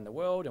travel around the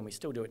world, and we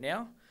still do it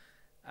now,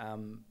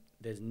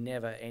 there's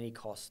never any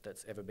cost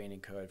that's ever been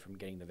incurred from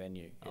getting the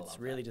venue. It's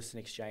really just an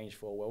exchange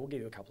for, we'll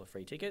give you a couple of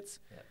free tickets.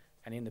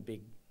 And in the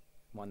big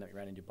one that we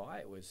ran in Dubai,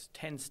 it was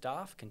 10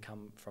 staff can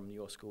come from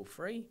your school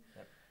free.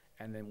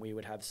 And then we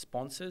would have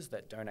sponsors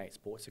that donate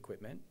sports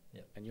equipment,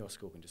 and your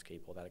school can just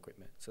keep all that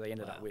equipment. So they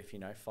ended up with,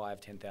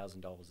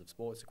 $5,000-$10,000 of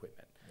sports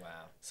equipment.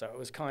 Wow. So it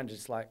was kind of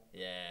just like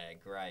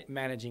great.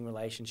 Managing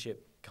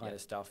relationship kind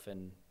of stuff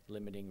and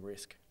limiting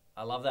risk.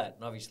 I love that.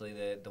 And obviously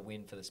the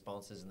win for the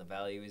sponsors and the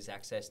value is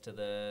access to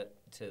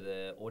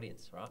the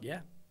audience, right?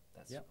 Yeah.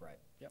 That's great.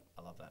 Yep.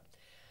 I love that.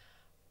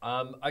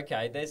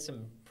 Okay, there's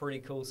some pretty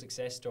cool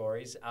success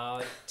stories.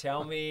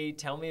 Tell me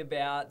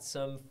about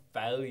some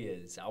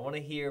failures. I want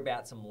to hear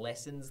about some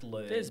lessons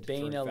learned. There's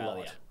been a failure.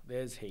 lot.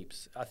 There's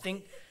heaps. I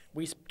think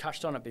we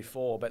touched on it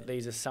before, but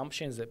these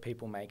assumptions that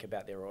people make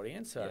about their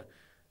audience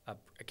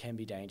can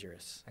be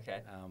dangerous.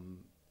 Okay.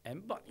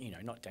 But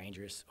not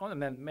dangerous.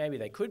 Maybe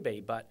they could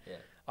be, but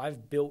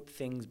I've built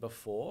things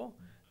before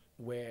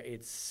where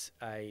it's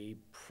a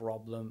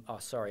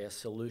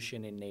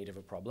solution in need of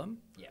a problem.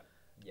 Yeah.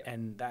 Yeah.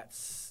 And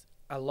that's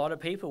a lot of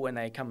people when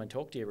they come and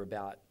talk to you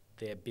about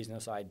their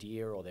business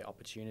idea or their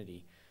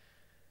opportunity,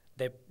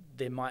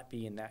 they might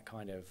be in that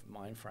kind of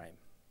mind frame.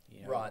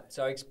 You know? Right.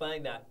 So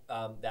explain that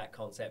that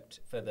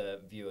concept for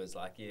the viewers.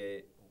 Like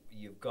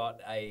you've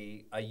got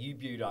a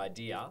you-built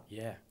idea.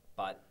 Yeah.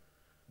 But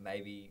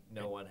maybe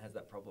no one has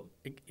that problem.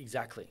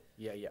 Exactly.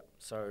 Yeah. Yeah.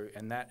 So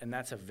and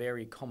that's a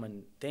very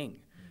common thing.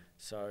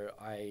 So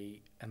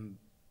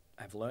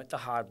I've learnt the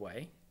hard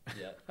way.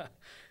 Yeah.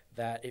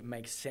 That it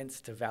makes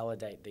sense to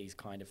validate these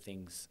kind of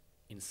things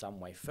in some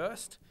way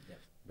first. Yeah.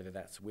 Whether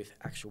that's with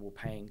actual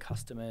paying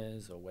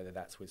customers or whether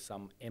that's with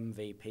some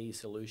MVP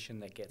solution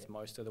that gets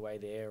most of the way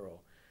there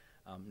or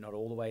not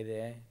all the way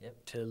there,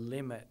 to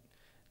limit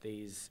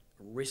these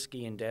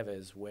risky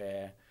endeavors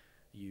where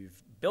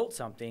you've built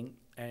something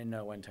and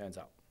no one turns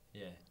up.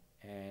 Yeah.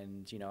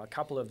 And, a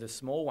couple of the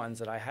small ones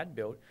that I had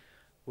built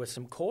were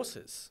some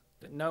courses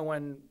that no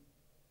one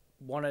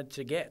wanted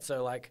to get.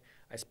 So, like,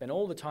 I spent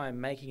all the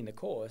time making the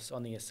course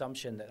on the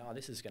assumption that,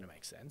 this is going to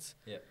make sense.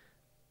 Yeah.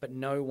 But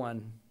no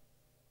one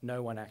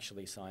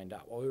actually signed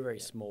up. Well, we were a very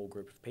small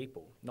group of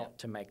people, not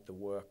to make the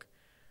work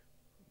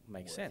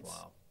make sense,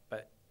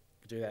 but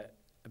do that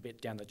a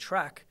bit down the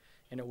track.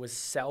 And it was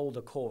sell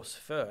the course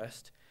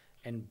first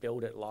and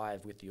build it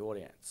live with the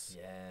audience.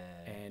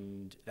 Yeah.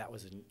 And that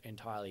was an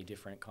entirely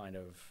different kind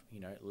of,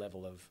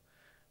 level of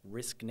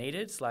risk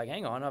needed. It's like,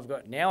 hang on, I've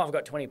got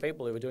 20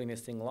 people who are doing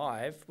this thing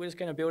live. We're just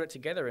going to build it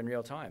together in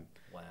real time.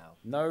 Wow.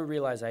 No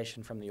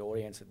realization from the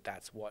audience that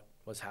that's what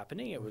was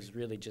happening. It was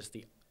really just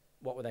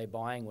what were they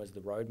buying was the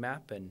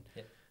roadmap, and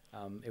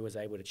it was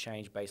able to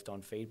change based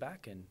on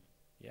feedback. And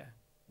yeah.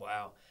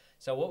 Wow.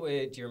 So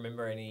do you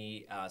remember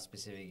any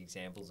specific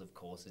examples of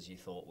courses you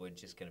thought were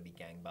just going to be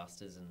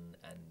gangbusters and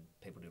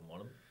people didn't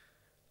want them?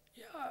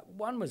 Yeah,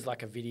 one was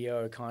like a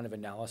video kind of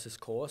analysis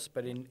course,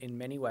 but in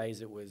many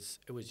ways it was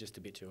just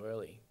a bit too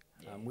early.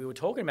 Yeah. We were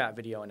talking about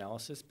video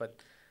analysis,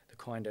 but the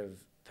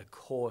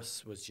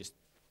course was just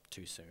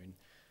too soon.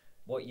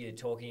 What you're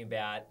talking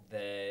about,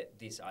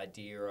 this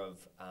idea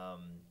of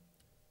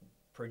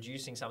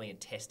producing something and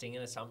testing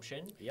an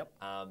assumption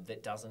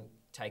that doesn't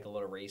take a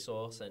lot of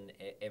resource and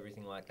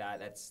everything like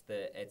that.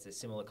 It's a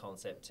similar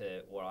concept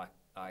to what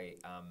I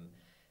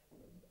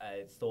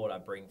thought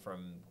I'd bring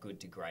from Good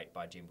to Great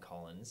by Jim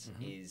Collins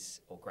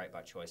or Great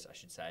by Choice, I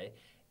should say,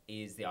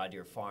 is the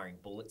idea of firing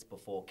bullets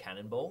before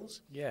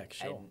cannonballs. Yeah,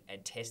 sure.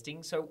 And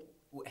testing. So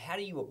how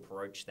do you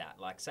approach that?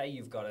 Like, say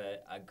you've got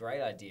a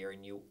great idea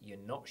and you're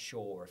not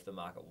sure if the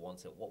market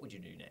wants it. What would you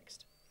do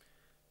next?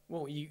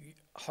 Well,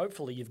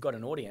 hopefully you've got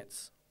an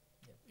audience.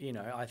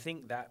 I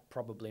think that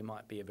probably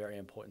might be a very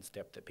important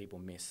step that people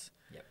miss.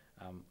 Yep.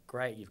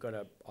 Great, you've got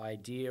an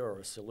idea or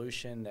a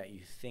solution that you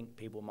think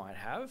people might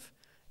have.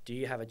 Do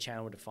you have a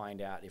channel to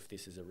find out if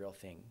this is a real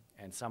thing?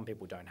 And some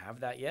people don't have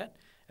that yet,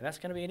 and that's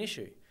going to be an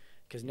issue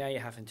because now you're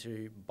having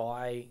to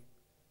buy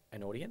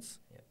an audience,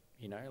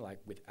 like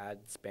with ad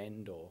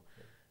spend or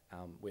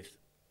with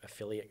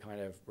affiliate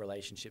kind of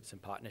relationships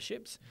and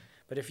partnerships.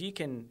 But if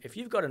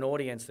you've got an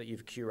audience that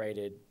you've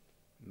curated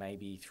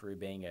maybe through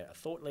being a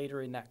thought leader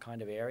in that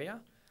kind of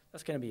area,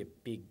 that's going to be a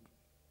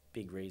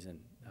big reason,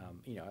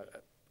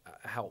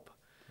 a help.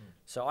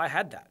 So I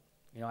had that.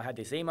 I had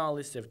this email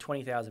list of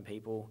 20,000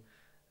 people,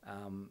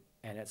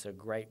 and it's a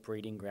great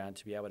breeding ground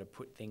to be able to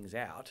put things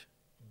out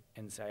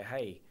and say,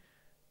 hey,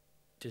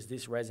 does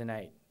this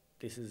resonate?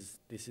 This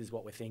is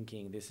what we're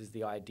thinking. This is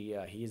the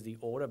idea. Here's the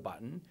order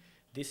button.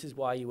 This is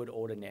why you would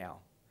order now.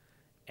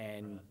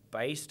 And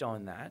based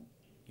on that,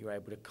 you're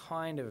able to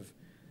kind of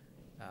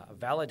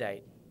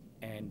validate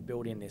and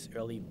build in this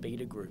early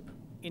beta group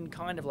in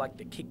kind of like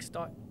the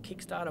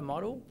Kickstarter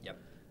model. Yep.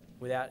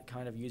 Without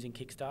kind of using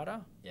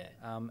Kickstarter. Yeah.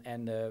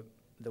 And the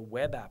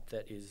web app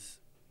that is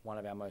one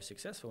of our most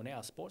successful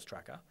now, Sports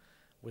Tracker,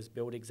 was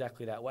built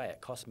exactly that way. It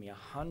cost me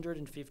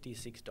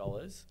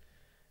 $156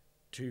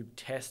 to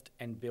test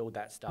and build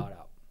that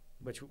startup,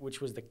 which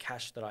was the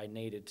cash that I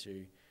needed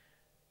to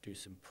do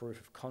some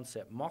proof of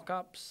concept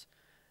mock-ups.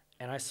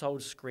 And I sold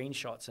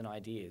screenshots and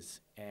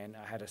ideas, and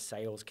I had a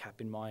sales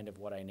cap in mind of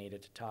what I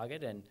needed to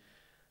target, and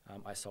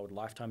I sold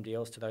lifetime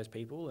deals to those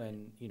people.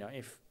 And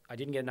if I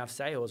didn't get enough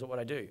sales, what would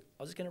I do?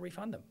 I was just going to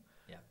refund them.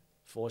 Yeah.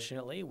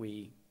 Fortunately,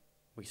 we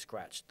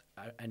scratched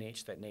an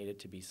itch that needed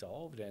to be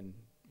solved, and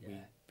we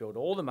built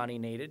all the money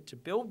needed to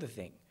build the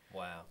thing.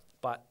 Wow.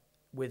 But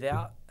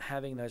without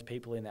having those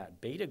people in that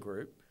beta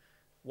group,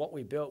 what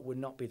we built would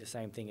not be the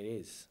same thing it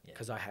is,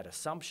 because I had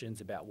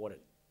assumptions about what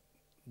it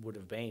would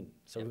have been.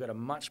 So we've got a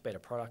much better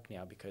product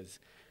now because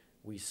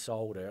we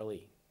sold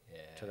early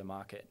to the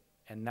market.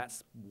 And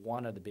that's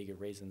one of the bigger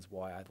reasons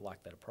why I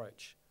like that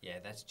approach. Yeah,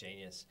 that's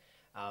genius.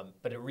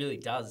 But it really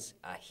does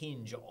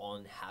hinge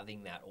on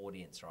having that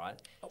audience, right?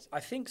 I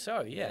think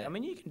so, yeah. I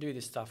mean, you can do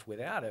this stuff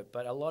without it,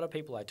 but a lot of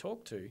people I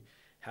talk to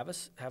have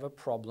a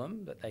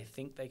problem that they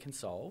think they can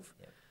solve,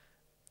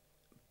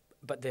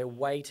 but their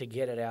way to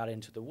get it out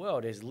into the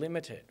world is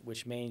limited,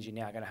 which means you're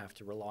now going to have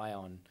to rely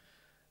on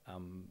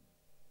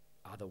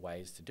other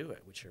ways to do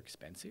it, which are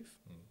expensive,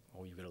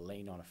 or you've got to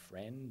lean on a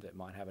friend that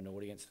might have an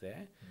audience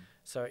there.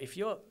 So if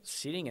you're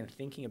sitting and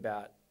thinking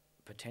about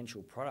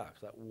potential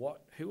products, like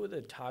who are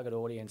the target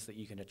audience that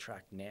you can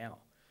attract now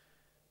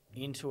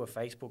into a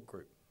Facebook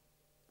group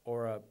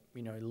or a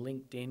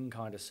LinkedIn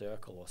kind of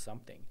circle or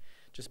something,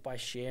 just by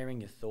sharing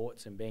your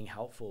thoughts and being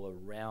helpful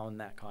around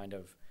that kind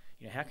of,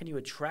 how can you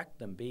attract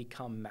them,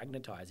 become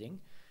magnetizing,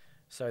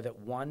 so that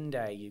one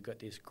day you've got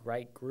this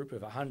great group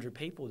of 100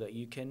 people that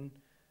you can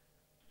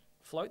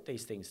float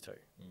these things to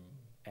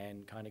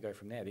and kind of go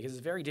from there, because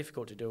it's very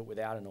difficult to do it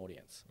without an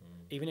audience,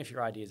 even if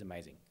your idea is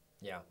amazing.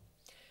 Yeah.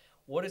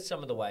 What are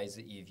some of the ways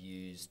that you've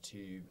used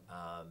to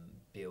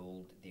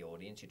build the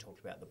audience? You talked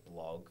about the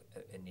blog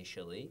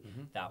initially.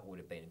 That would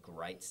have been a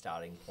great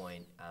starting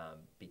point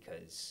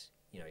because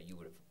you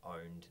would have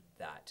owned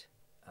that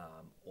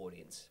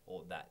audience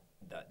or that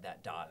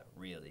data,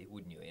 really,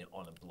 wouldn't you,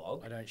 on a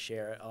blog? I don't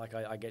share it.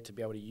 I get to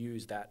be able to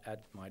use that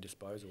at my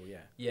disposal. Yeah.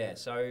 Yeah.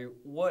 So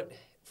what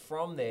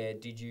from there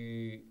did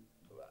you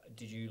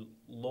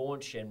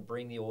launch and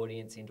bring the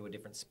audience into a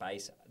different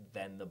space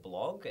than the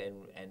blog?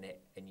 And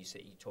you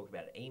said you talked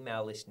about an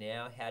email list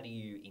now. How do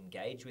you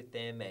engage with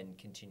them and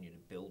continue to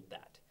build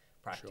that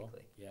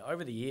practically? Sure. Yeah.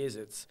 Over the years,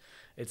 it's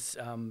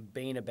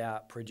been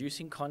about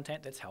producing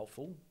content that's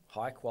helpful,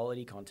 high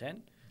quality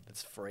content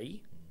that's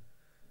free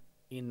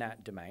in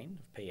that domain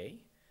of PE,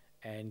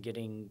 and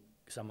getting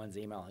someone's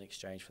email in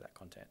exchange for that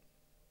content.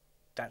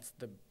 That's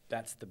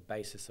the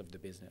basis of the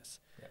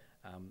business. Yep.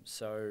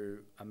 So,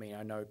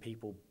 I know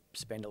people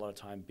spend a lot of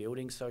time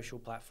building social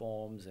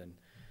platforms and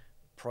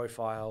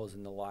profiles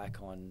and the like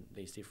on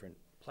these different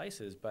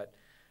places, but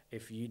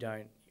if you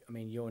don't,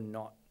 you're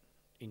not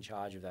in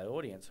charge of that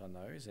audience on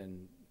those,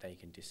 and they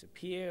can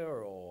disappear,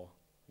 or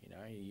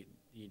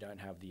you don't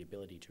have the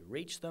ability to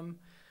reach them.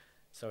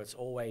 So it's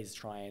always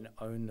try and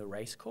own the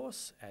race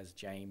course, as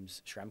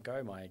James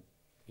Schramko, my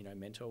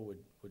mentor,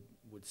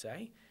 would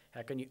say.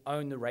 How can you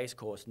own the race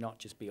course, not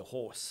just be a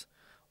horse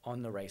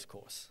on the race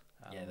course?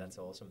 Yeah, that's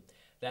awesome.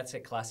 That's a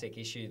classic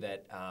issue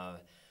that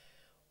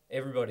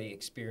everybody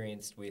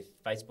experienced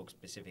with Facebook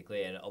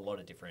specifically, and a lot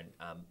of different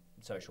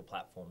social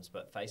platforms.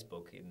 But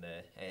Facebook,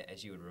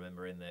 as you would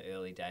remember, in the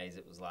early days,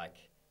 it was like,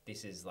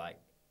 this is like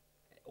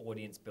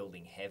audience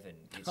building heaven.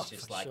 It's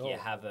just like you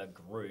have a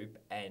group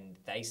and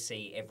they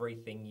see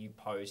everything you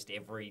post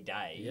every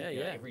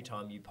day. Every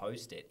time you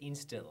post it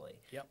instantly.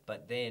 Yep.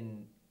 But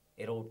then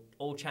it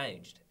all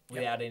changed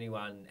without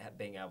anyone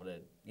being able to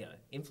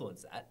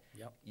influence that.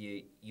 Yep.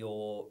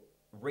 Your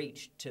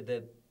reach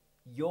to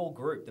your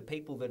group, the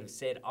people that have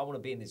said, I want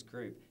to be in this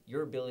group,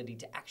 your ability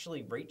to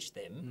actually reach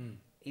them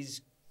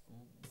is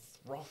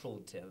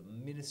throttled to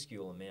a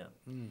minuscule amount.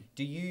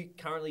 Do you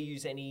currently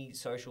use any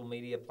social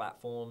media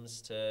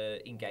platforms to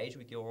engage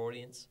with your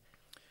audience?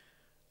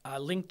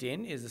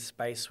 LinkedIn is a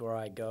space where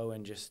I go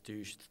and just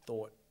do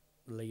thought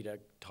leader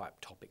type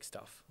topic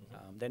stuff.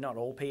 They're not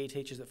all PE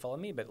teachers that follow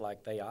me, but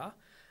they are.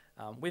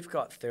 We've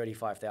got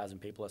 35,000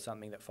 people or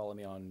something that follow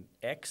me on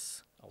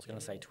X. I was going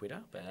to say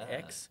Twitter, but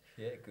X.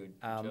 Yeah, good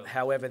job.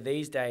 However,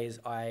 these days,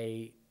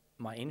 my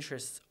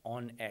interests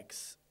on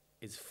X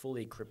is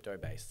fully crypto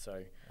based,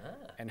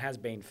 and has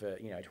been for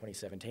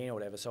 2017 or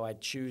whatever. So I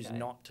choose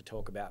not to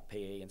talk about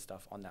PE and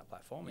stuff on that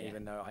platform,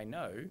 even though I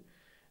know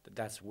that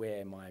that's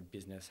where my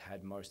business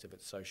had most of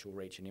its social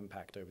reach and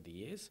impact over the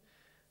years.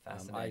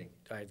 Fascinating.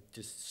 I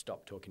just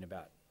stopped talking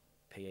about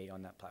PE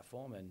on that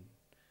platform, and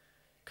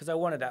because I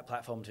wanted that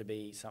platform to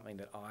be something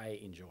that I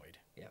enjoyed.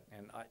 Yeah.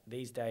 And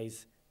these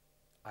days,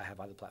 I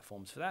have other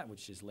platforms for that,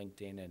 which is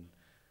LinkedIn and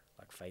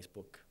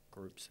Facebook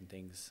groups and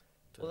things.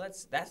 Well,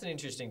 that's an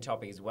interesting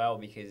topic as well,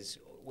 because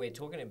we're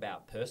talking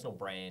about personal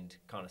brand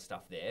kind of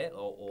stuff there,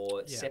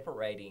 or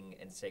separating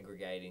and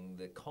segregating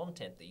the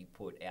content that you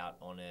put out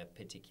on a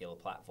particular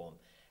platform.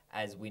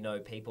 As we know,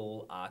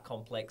 people are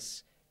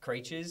complex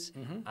creatures.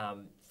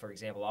 For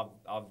example,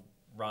 I've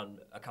run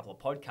a couple of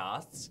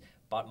podcasts,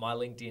 but my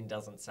LinkedIn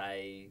doesn't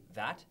say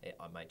that.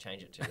 I may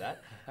change it to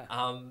that.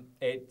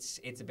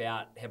 It's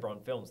about Hebron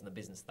Films and the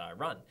business that I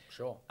run.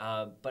 Sure.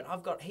 But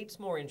I've got heaps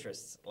more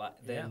interests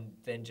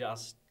than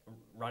just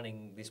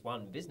running this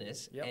one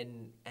business,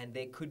 and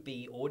there could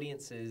be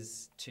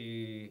audiences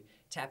to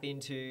tap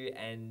into,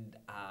 and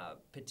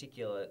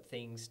particular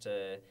things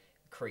to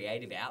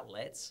creative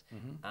outlets.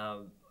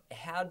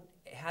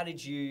 How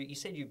did you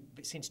said you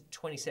since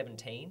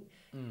 2017,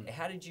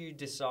 how did you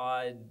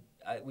decide,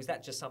 was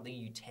that just something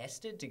you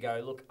tested to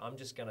go, look, I'm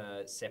just going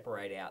to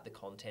separate out the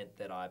content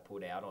that I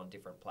put out on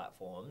different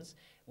platforms?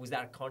 Was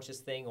that a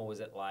conscious thing, or was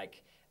it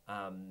like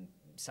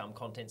some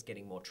content's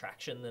getting more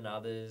traction than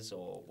others,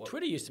 or what?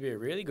 Twitter used to be a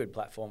really good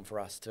platform for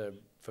us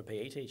for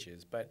PE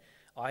teachers, but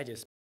I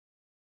just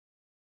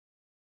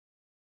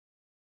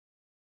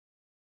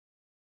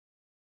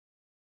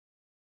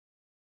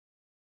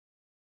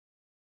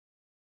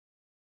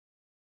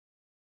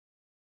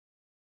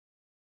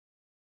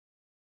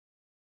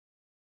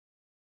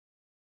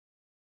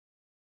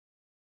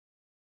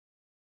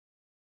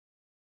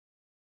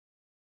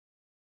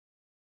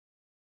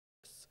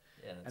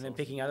that's and then awesome.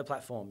 picking other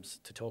platforms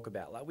to talk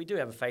about. Like we do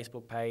have a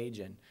Facebook page,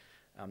 and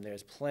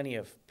there's plenty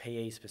of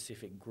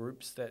PE-specific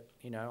groups that,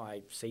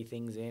 I see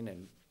things in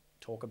and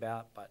talk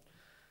about, but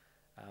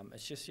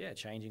it's just,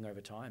 changing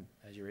over time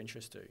as your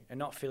interests do, and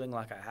not feeling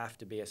like I have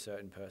to be a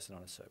certain person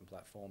on a certain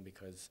platform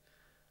because,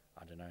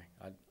 I don't know,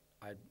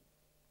 I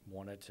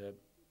wanted to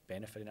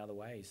benefit in other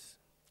ways.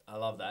 I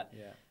love that.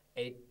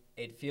 Yeah.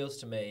 It feels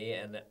to me,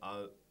 and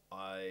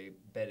I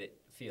bet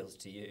it feels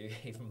to you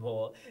even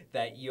more,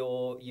 that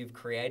you've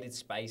created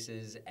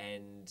spaces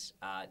and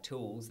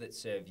tools that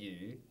serve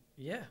you,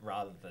 Yeah.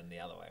 rather than the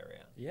other way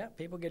around. Yeah,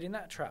 people get in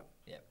that trap.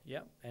 Yeah.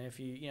 Yeah, and if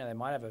they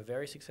might have a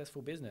very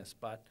successful business,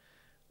 but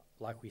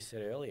like we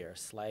said earlier, a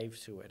slave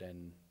to it.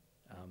 And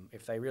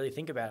if they really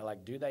think about it,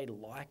 like, do they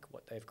like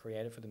what they've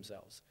created for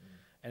themselves?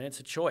 And it's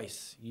a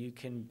choice. You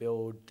can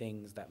build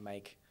things that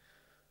make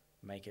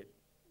it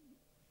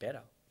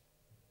better.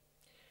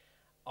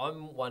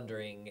 I'm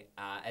wondering,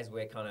 as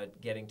we're kind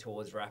of getting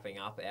towards wrapping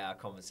up our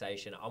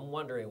conversation, I'm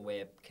wondering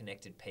where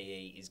Connected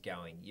PE is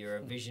going. You're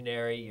a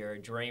visionary, you're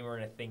a dreamer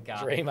and a thinker.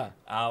 Dreamer.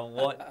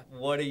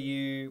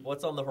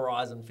 What's on the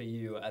horizon for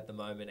you at the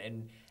moment?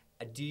 And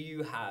do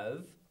you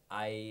have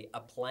a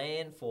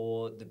plan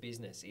for the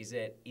business? Is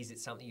it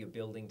something you're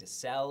building to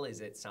sell?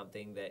 Is it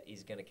something that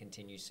is going to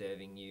continue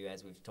serving you,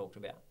 as we've talked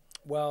about?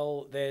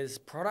 Well, there's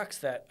products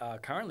that are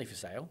currently for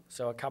sale.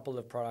 So a couple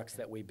of products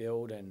that we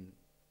build and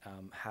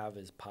have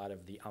as part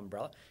of the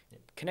umbrella.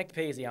 Yep. Connect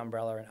P is the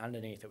umbrella, and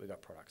underneath it we've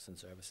got products and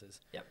services.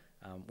 Yep.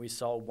 We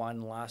sold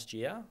one last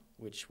year,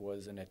 which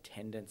was an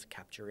attendance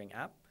capturing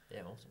app.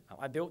 Yeah, awesome.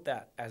 I built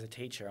that as a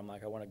teacher. I'm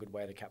like, I want a good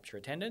way to capture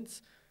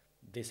attendance.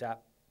 This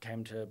app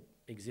came to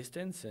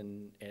existence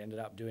and it ended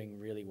up doing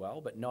really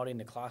well, but not in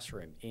the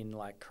classroom, in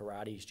like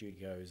karate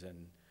studios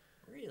and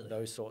Really?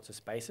 those sorts of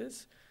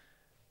spaces.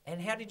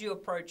 And how did you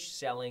approach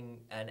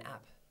selling an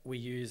app? We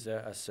use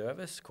a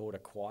service called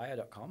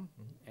acquire.com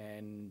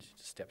and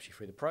steps you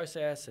through the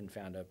process, and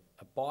found a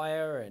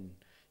buyer, and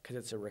because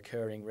it's a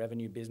recurring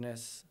revenue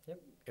business,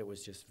 it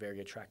was just very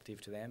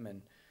attractive to them,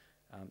 and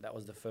that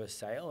was the first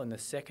sale. And the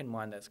second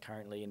one that's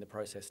currently in the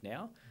process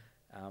now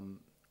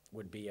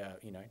would be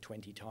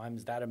 20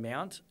 times that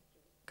amount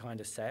kind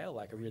of sale,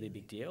 like a really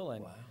big deal.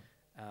 And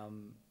Wow.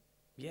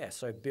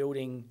 So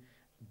building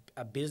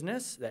a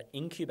business that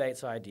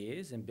incubates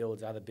ideas and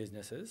builds other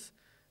businesses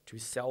to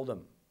sell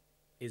them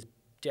is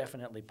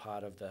definitely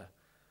part of the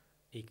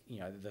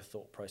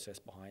thought process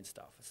behind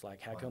stuff. It's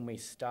like, how can we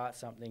start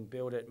something,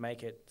 build it,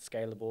 make it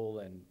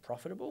scalable and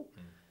profitable,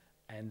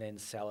 and then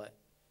sell it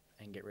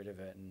and get rid of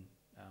it, and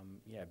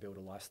build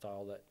a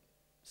lifestyle that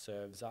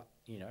serves up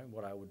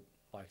what I would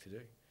like to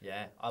do.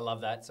 Yeah, I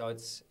love that. So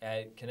it's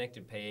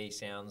Connected PE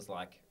sounds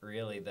like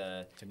really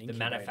the incubator.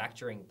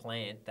 manufacturing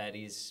plant that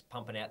is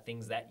pumping out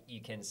things that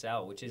you can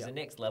sell, which is the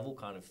next level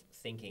kind of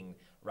thinking,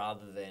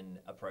 rather than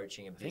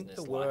approaching a business. I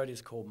think the word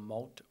is called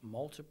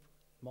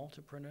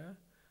multipreneur.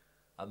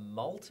 A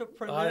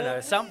multipreneur? I don't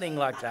know, something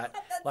like that.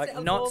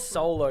 Like not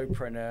awesome.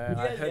 solopreneur.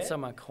 I Yeah, heard yeah.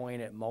 someone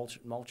coin it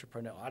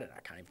multipreneur. I don't know,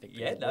 I can't even think of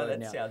Yeah, the no, word that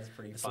now. sounds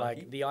pretty It's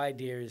funky. like the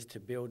idea is to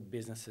build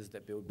businesses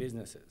that build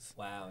businesses.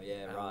 Wow,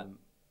 yeah, right.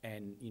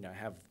 And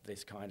have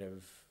this kind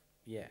of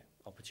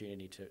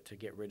opportunity to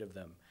get rid of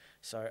them.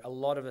 So a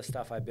lot of the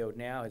stuff I build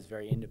now is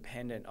very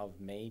independent of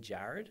me,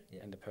 Jarrod,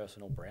 and the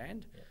personal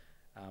brand.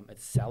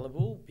 It's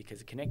sellable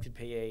because Connected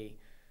PE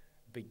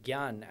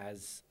begun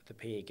as the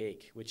PE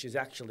Geek, which is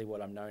actually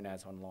what I'm known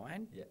as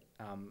online.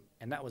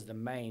 And that was the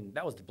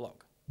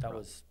blog. That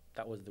was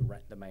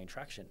the main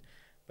traction.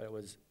 But it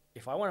was,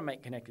 if I want to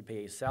make Connected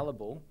PE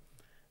sellable,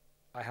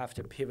 I have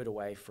to pivot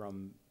away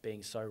from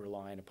being so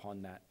reliant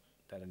upon that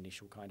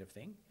initial kind of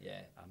thing.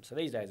 So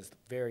these days it's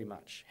very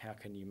much, how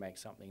can you make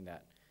something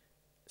that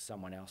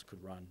someone else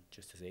could run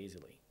just as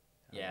easily?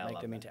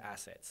 Make them into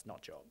assets,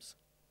 not jobs.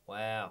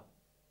 Wow,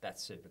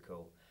 that's super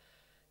cool.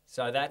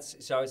 So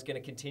it's going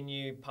to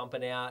continue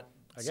pumping out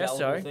I guess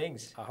so.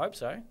 things. I hope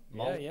so.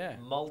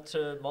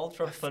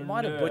 Multipreneur. I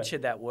might have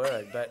butchered that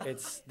word, but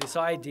it's this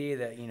idea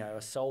that a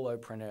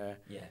solopreneur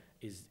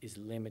is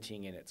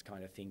limiting in its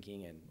kind of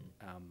thinking, and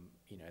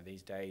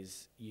these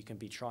days you can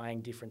be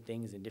trying different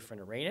things in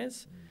different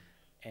arenas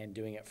and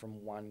doing it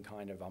from one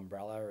kind of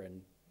umbrella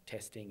and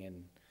testing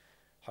and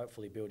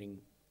hopefully building.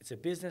 It's a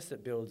business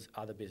that builds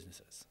other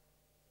businesses,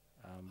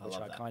 which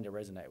I kind of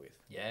resonate with.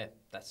 Yeah,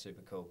 that's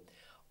super cool.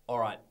 All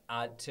right,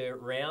 to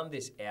round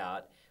this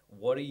out,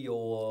 what are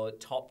your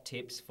top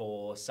tips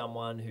for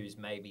someone who's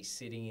maybe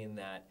sitting in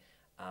that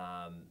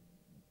early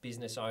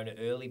business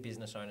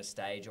owner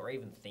stage, or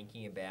even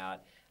thinking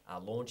about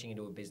launching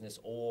into a business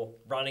or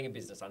running a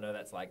business? I know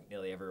that's like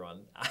nearly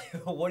everyone.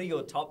 What are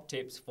your top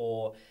tips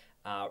for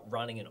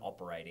running and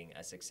operating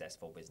a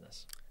successful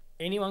business?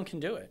 Anyone can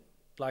do it.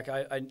 Like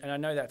and I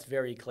know that's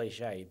very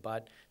cliche,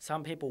 but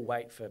some people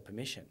wait for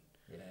permission.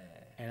 Yeah.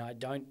 And I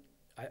don't.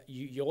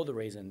 You're the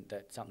reason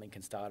that something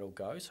can start or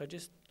go. So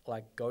just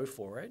like go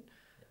for it.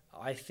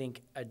 I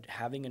think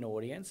having an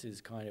audience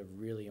is kind of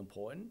really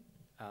important.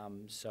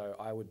 So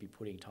I would be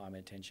putting time and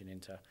attention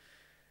into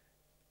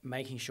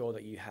making sure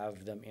that you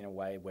have them in a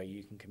way where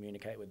you can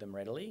communicate with them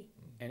readily.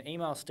 And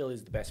email still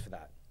is the best for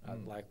that,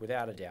 like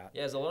without a doubt.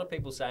 Yeah, there's a lot of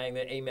people saying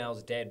that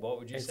email's dead. What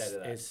would you say to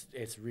that?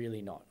 It's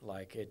really not.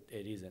 Like it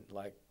isn't.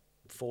 Like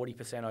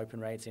 40% open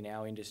rates in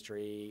our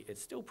industry.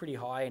 It's still pretty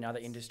high in other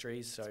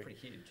industries. So It's pretty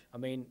huge. I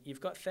mean,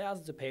 you've got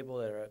thousands of people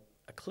that are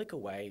a click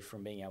away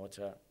from being able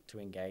to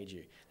engage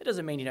you. That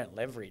doesn't mean you don't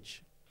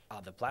leverage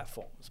other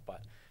platforms,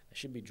 but they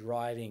should be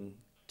driving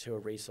to a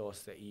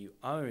resource that you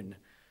own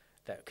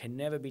that can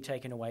never be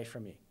taken away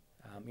from you.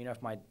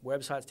 If my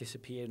website's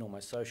disappeared or my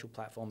social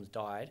platforms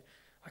died,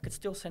 I could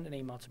still send an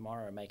email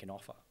tomorrow and make an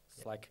offer.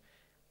 It's like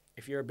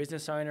if you're a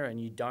business owner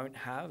and you don't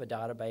have a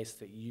database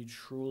that you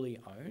truly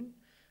own,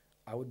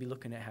 I would be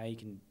looking at how you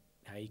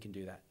can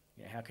do that.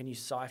 How can you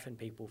siphon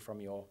people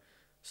from your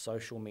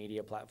social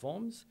media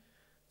platforms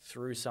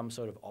through some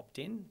sort of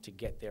opt-in to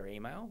get their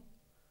email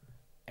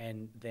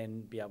and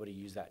then be able to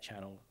use that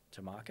channel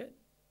to market?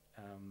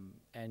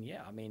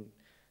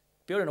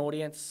 Build an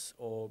audience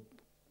or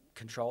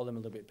control them a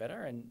little bit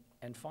better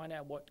and find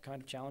out what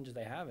kind of challenges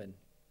they have and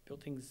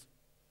build things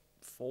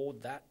for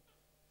that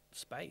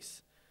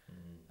space.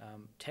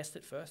 Test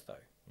it first though.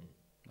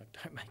 Like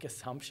don't make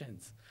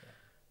assumptions,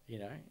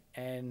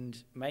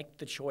 and make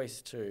the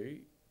choice to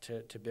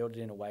build it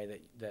in a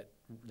way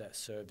that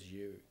serves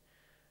you.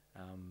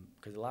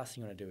 Because the last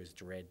thing you want to do is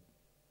dread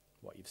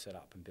what you've set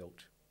up and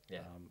built. Yeah.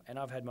 And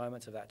I've had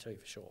moments of that too,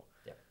 for sure.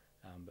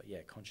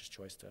 Yeah. Conscious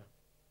choice to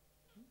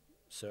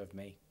serve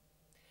me.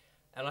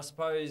 And I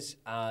suppose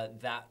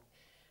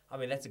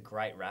that's a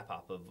great wrap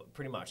up of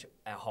pretty much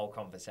our whole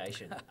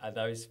conversation,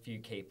 those few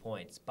key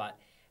points. But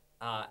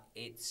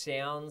it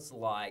sounds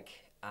like,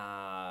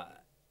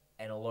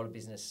 and a lot of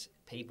business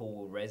people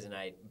will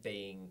resonate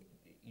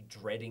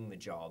dreading the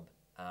job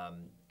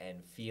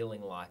and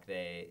feeling like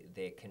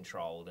they're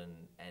controlled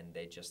and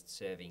they're just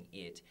serving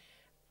it.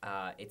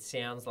 It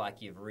sounds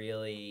like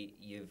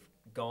you've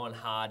gone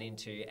hard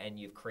into and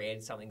you've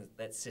created something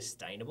that's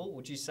sustainable.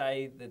 Would you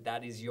say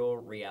that is your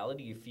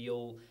reality? You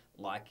feel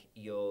like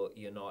you're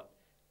not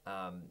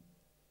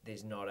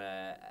there's not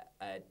a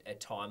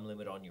time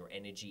limit on your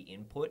energy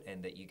input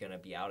and that you're going to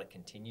be able to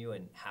continue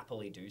and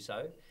happily do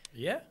so?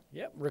 Yeah.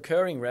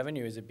 Recurring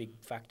revenue is a big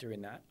factor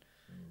in that.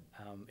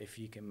 If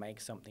you can make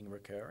something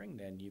recurring,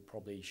 then you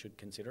probably should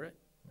consider it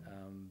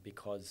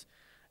because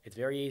it's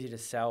very easy to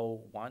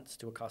sell once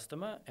to a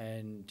customer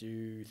and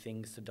do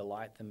things to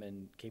delight them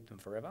and keep them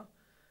forever.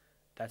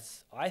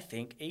 That's, I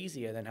think,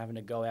 easier than having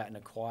to go out and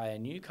acquire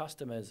new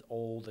customers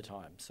all the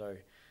time. So,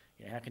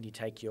 how can you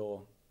take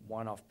your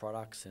one-off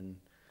products and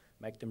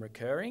make them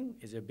recurring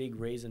is a big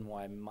reason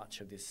why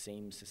much of this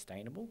seems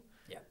sustainable.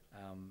 Yeah.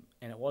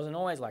 And it wasn't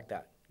always like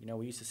that.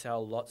 We used to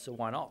sell lots of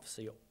one-offs.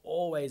 So you're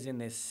always in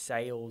this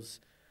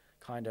sales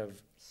kind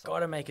of, got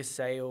to make a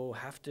sale,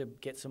 have to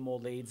get some more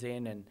leads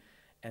in,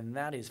 and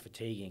that is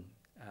fatiguing.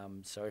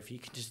 So if you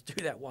can just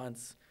do that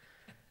once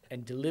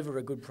and deliver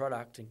a good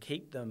product and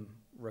keep them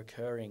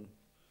recurring,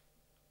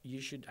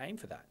 you should aim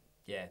for that.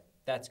 Yeah,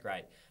 that's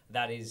great.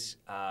 That is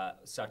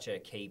such a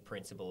key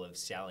principle of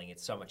selling.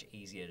 It's so much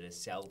easier to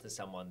sell to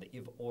someone that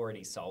you've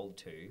already sold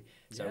to.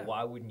 So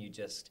why wouldn't you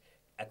just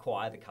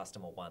acquire the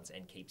customer once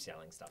and keep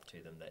selling stuff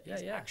to them that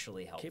is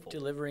actually helpful? Keep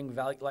delivering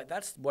value. Like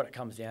that's what it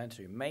comes down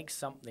to. Make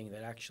something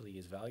that actually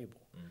is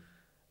valuable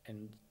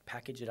and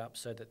package it up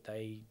so that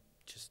they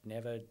just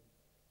never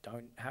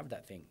don't have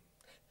that thing.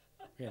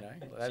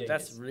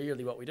 That's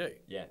really what we do.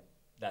 Yeah,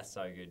 that's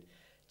so good.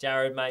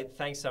 Jarrod, mate,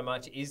 thanks so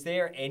much. Is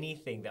there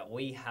anything that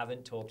we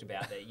haven't talked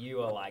about that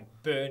you are like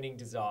burning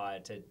desire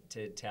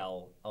to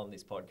tell on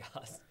this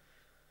podcast?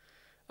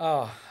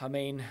 Oh, I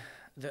mean,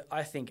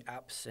 I think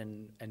apps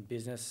and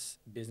business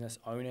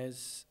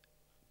owners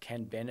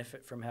can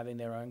benefit from having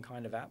their own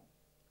kind of app.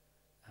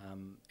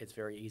 It's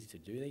very easy to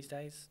do these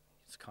days.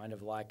 It's kind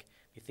of like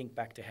you think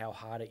back to how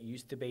hard it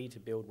used to be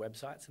to build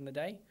websites in the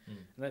day, and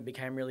then it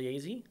became really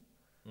easy.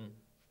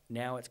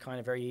 Now it's kind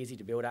of very easy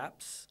to build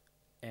apps,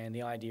 and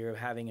the idea of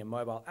having a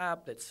mobile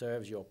app that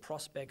serves your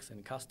prospects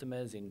and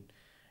customers in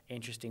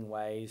interesting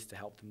ways to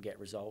help them get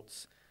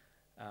results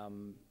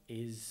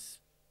is,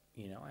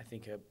 I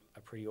think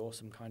a pretty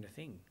awesome kind of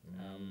thing.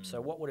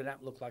 So what would an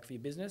app look like for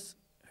your business?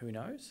 Who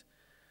knows?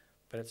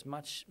 But it's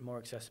much more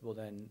accessible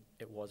than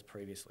it was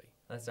previously.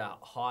 That's a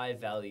high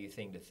value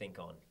thing to think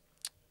on.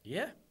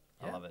 Yeah.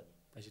 I love it.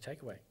 That's your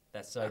takeaway.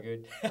 That's so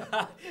good.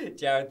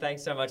 Jarrod,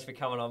 thanks so much for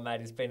coming on,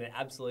 mate. It's been an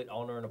absolute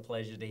honour and a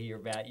pleasure to hear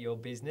about your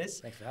business.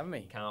 Thanks for having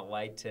me. Can't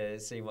wait to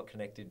see what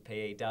Connected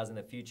PE does in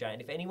the future.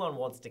 And if anyone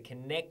wants to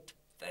connect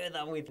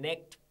further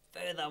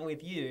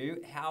with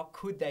you, how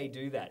could they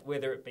do that?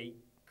 Whether it be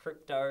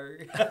crypto.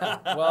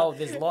 Well,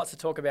 there's lots to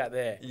talk about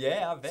there.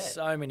 Yeah, I bet.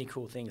 So many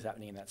cool things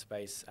happening in that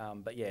space.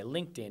 But yeah,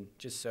 LinkedIn,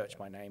 just search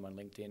my name on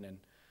LinkedIn and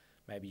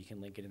maybe you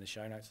can link it in the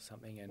show notes or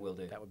something. And Will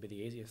do. That would be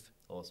the easiest.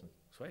 Awesome.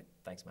 Sweet.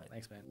 Thanks, mate.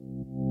 Thanks,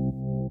 man.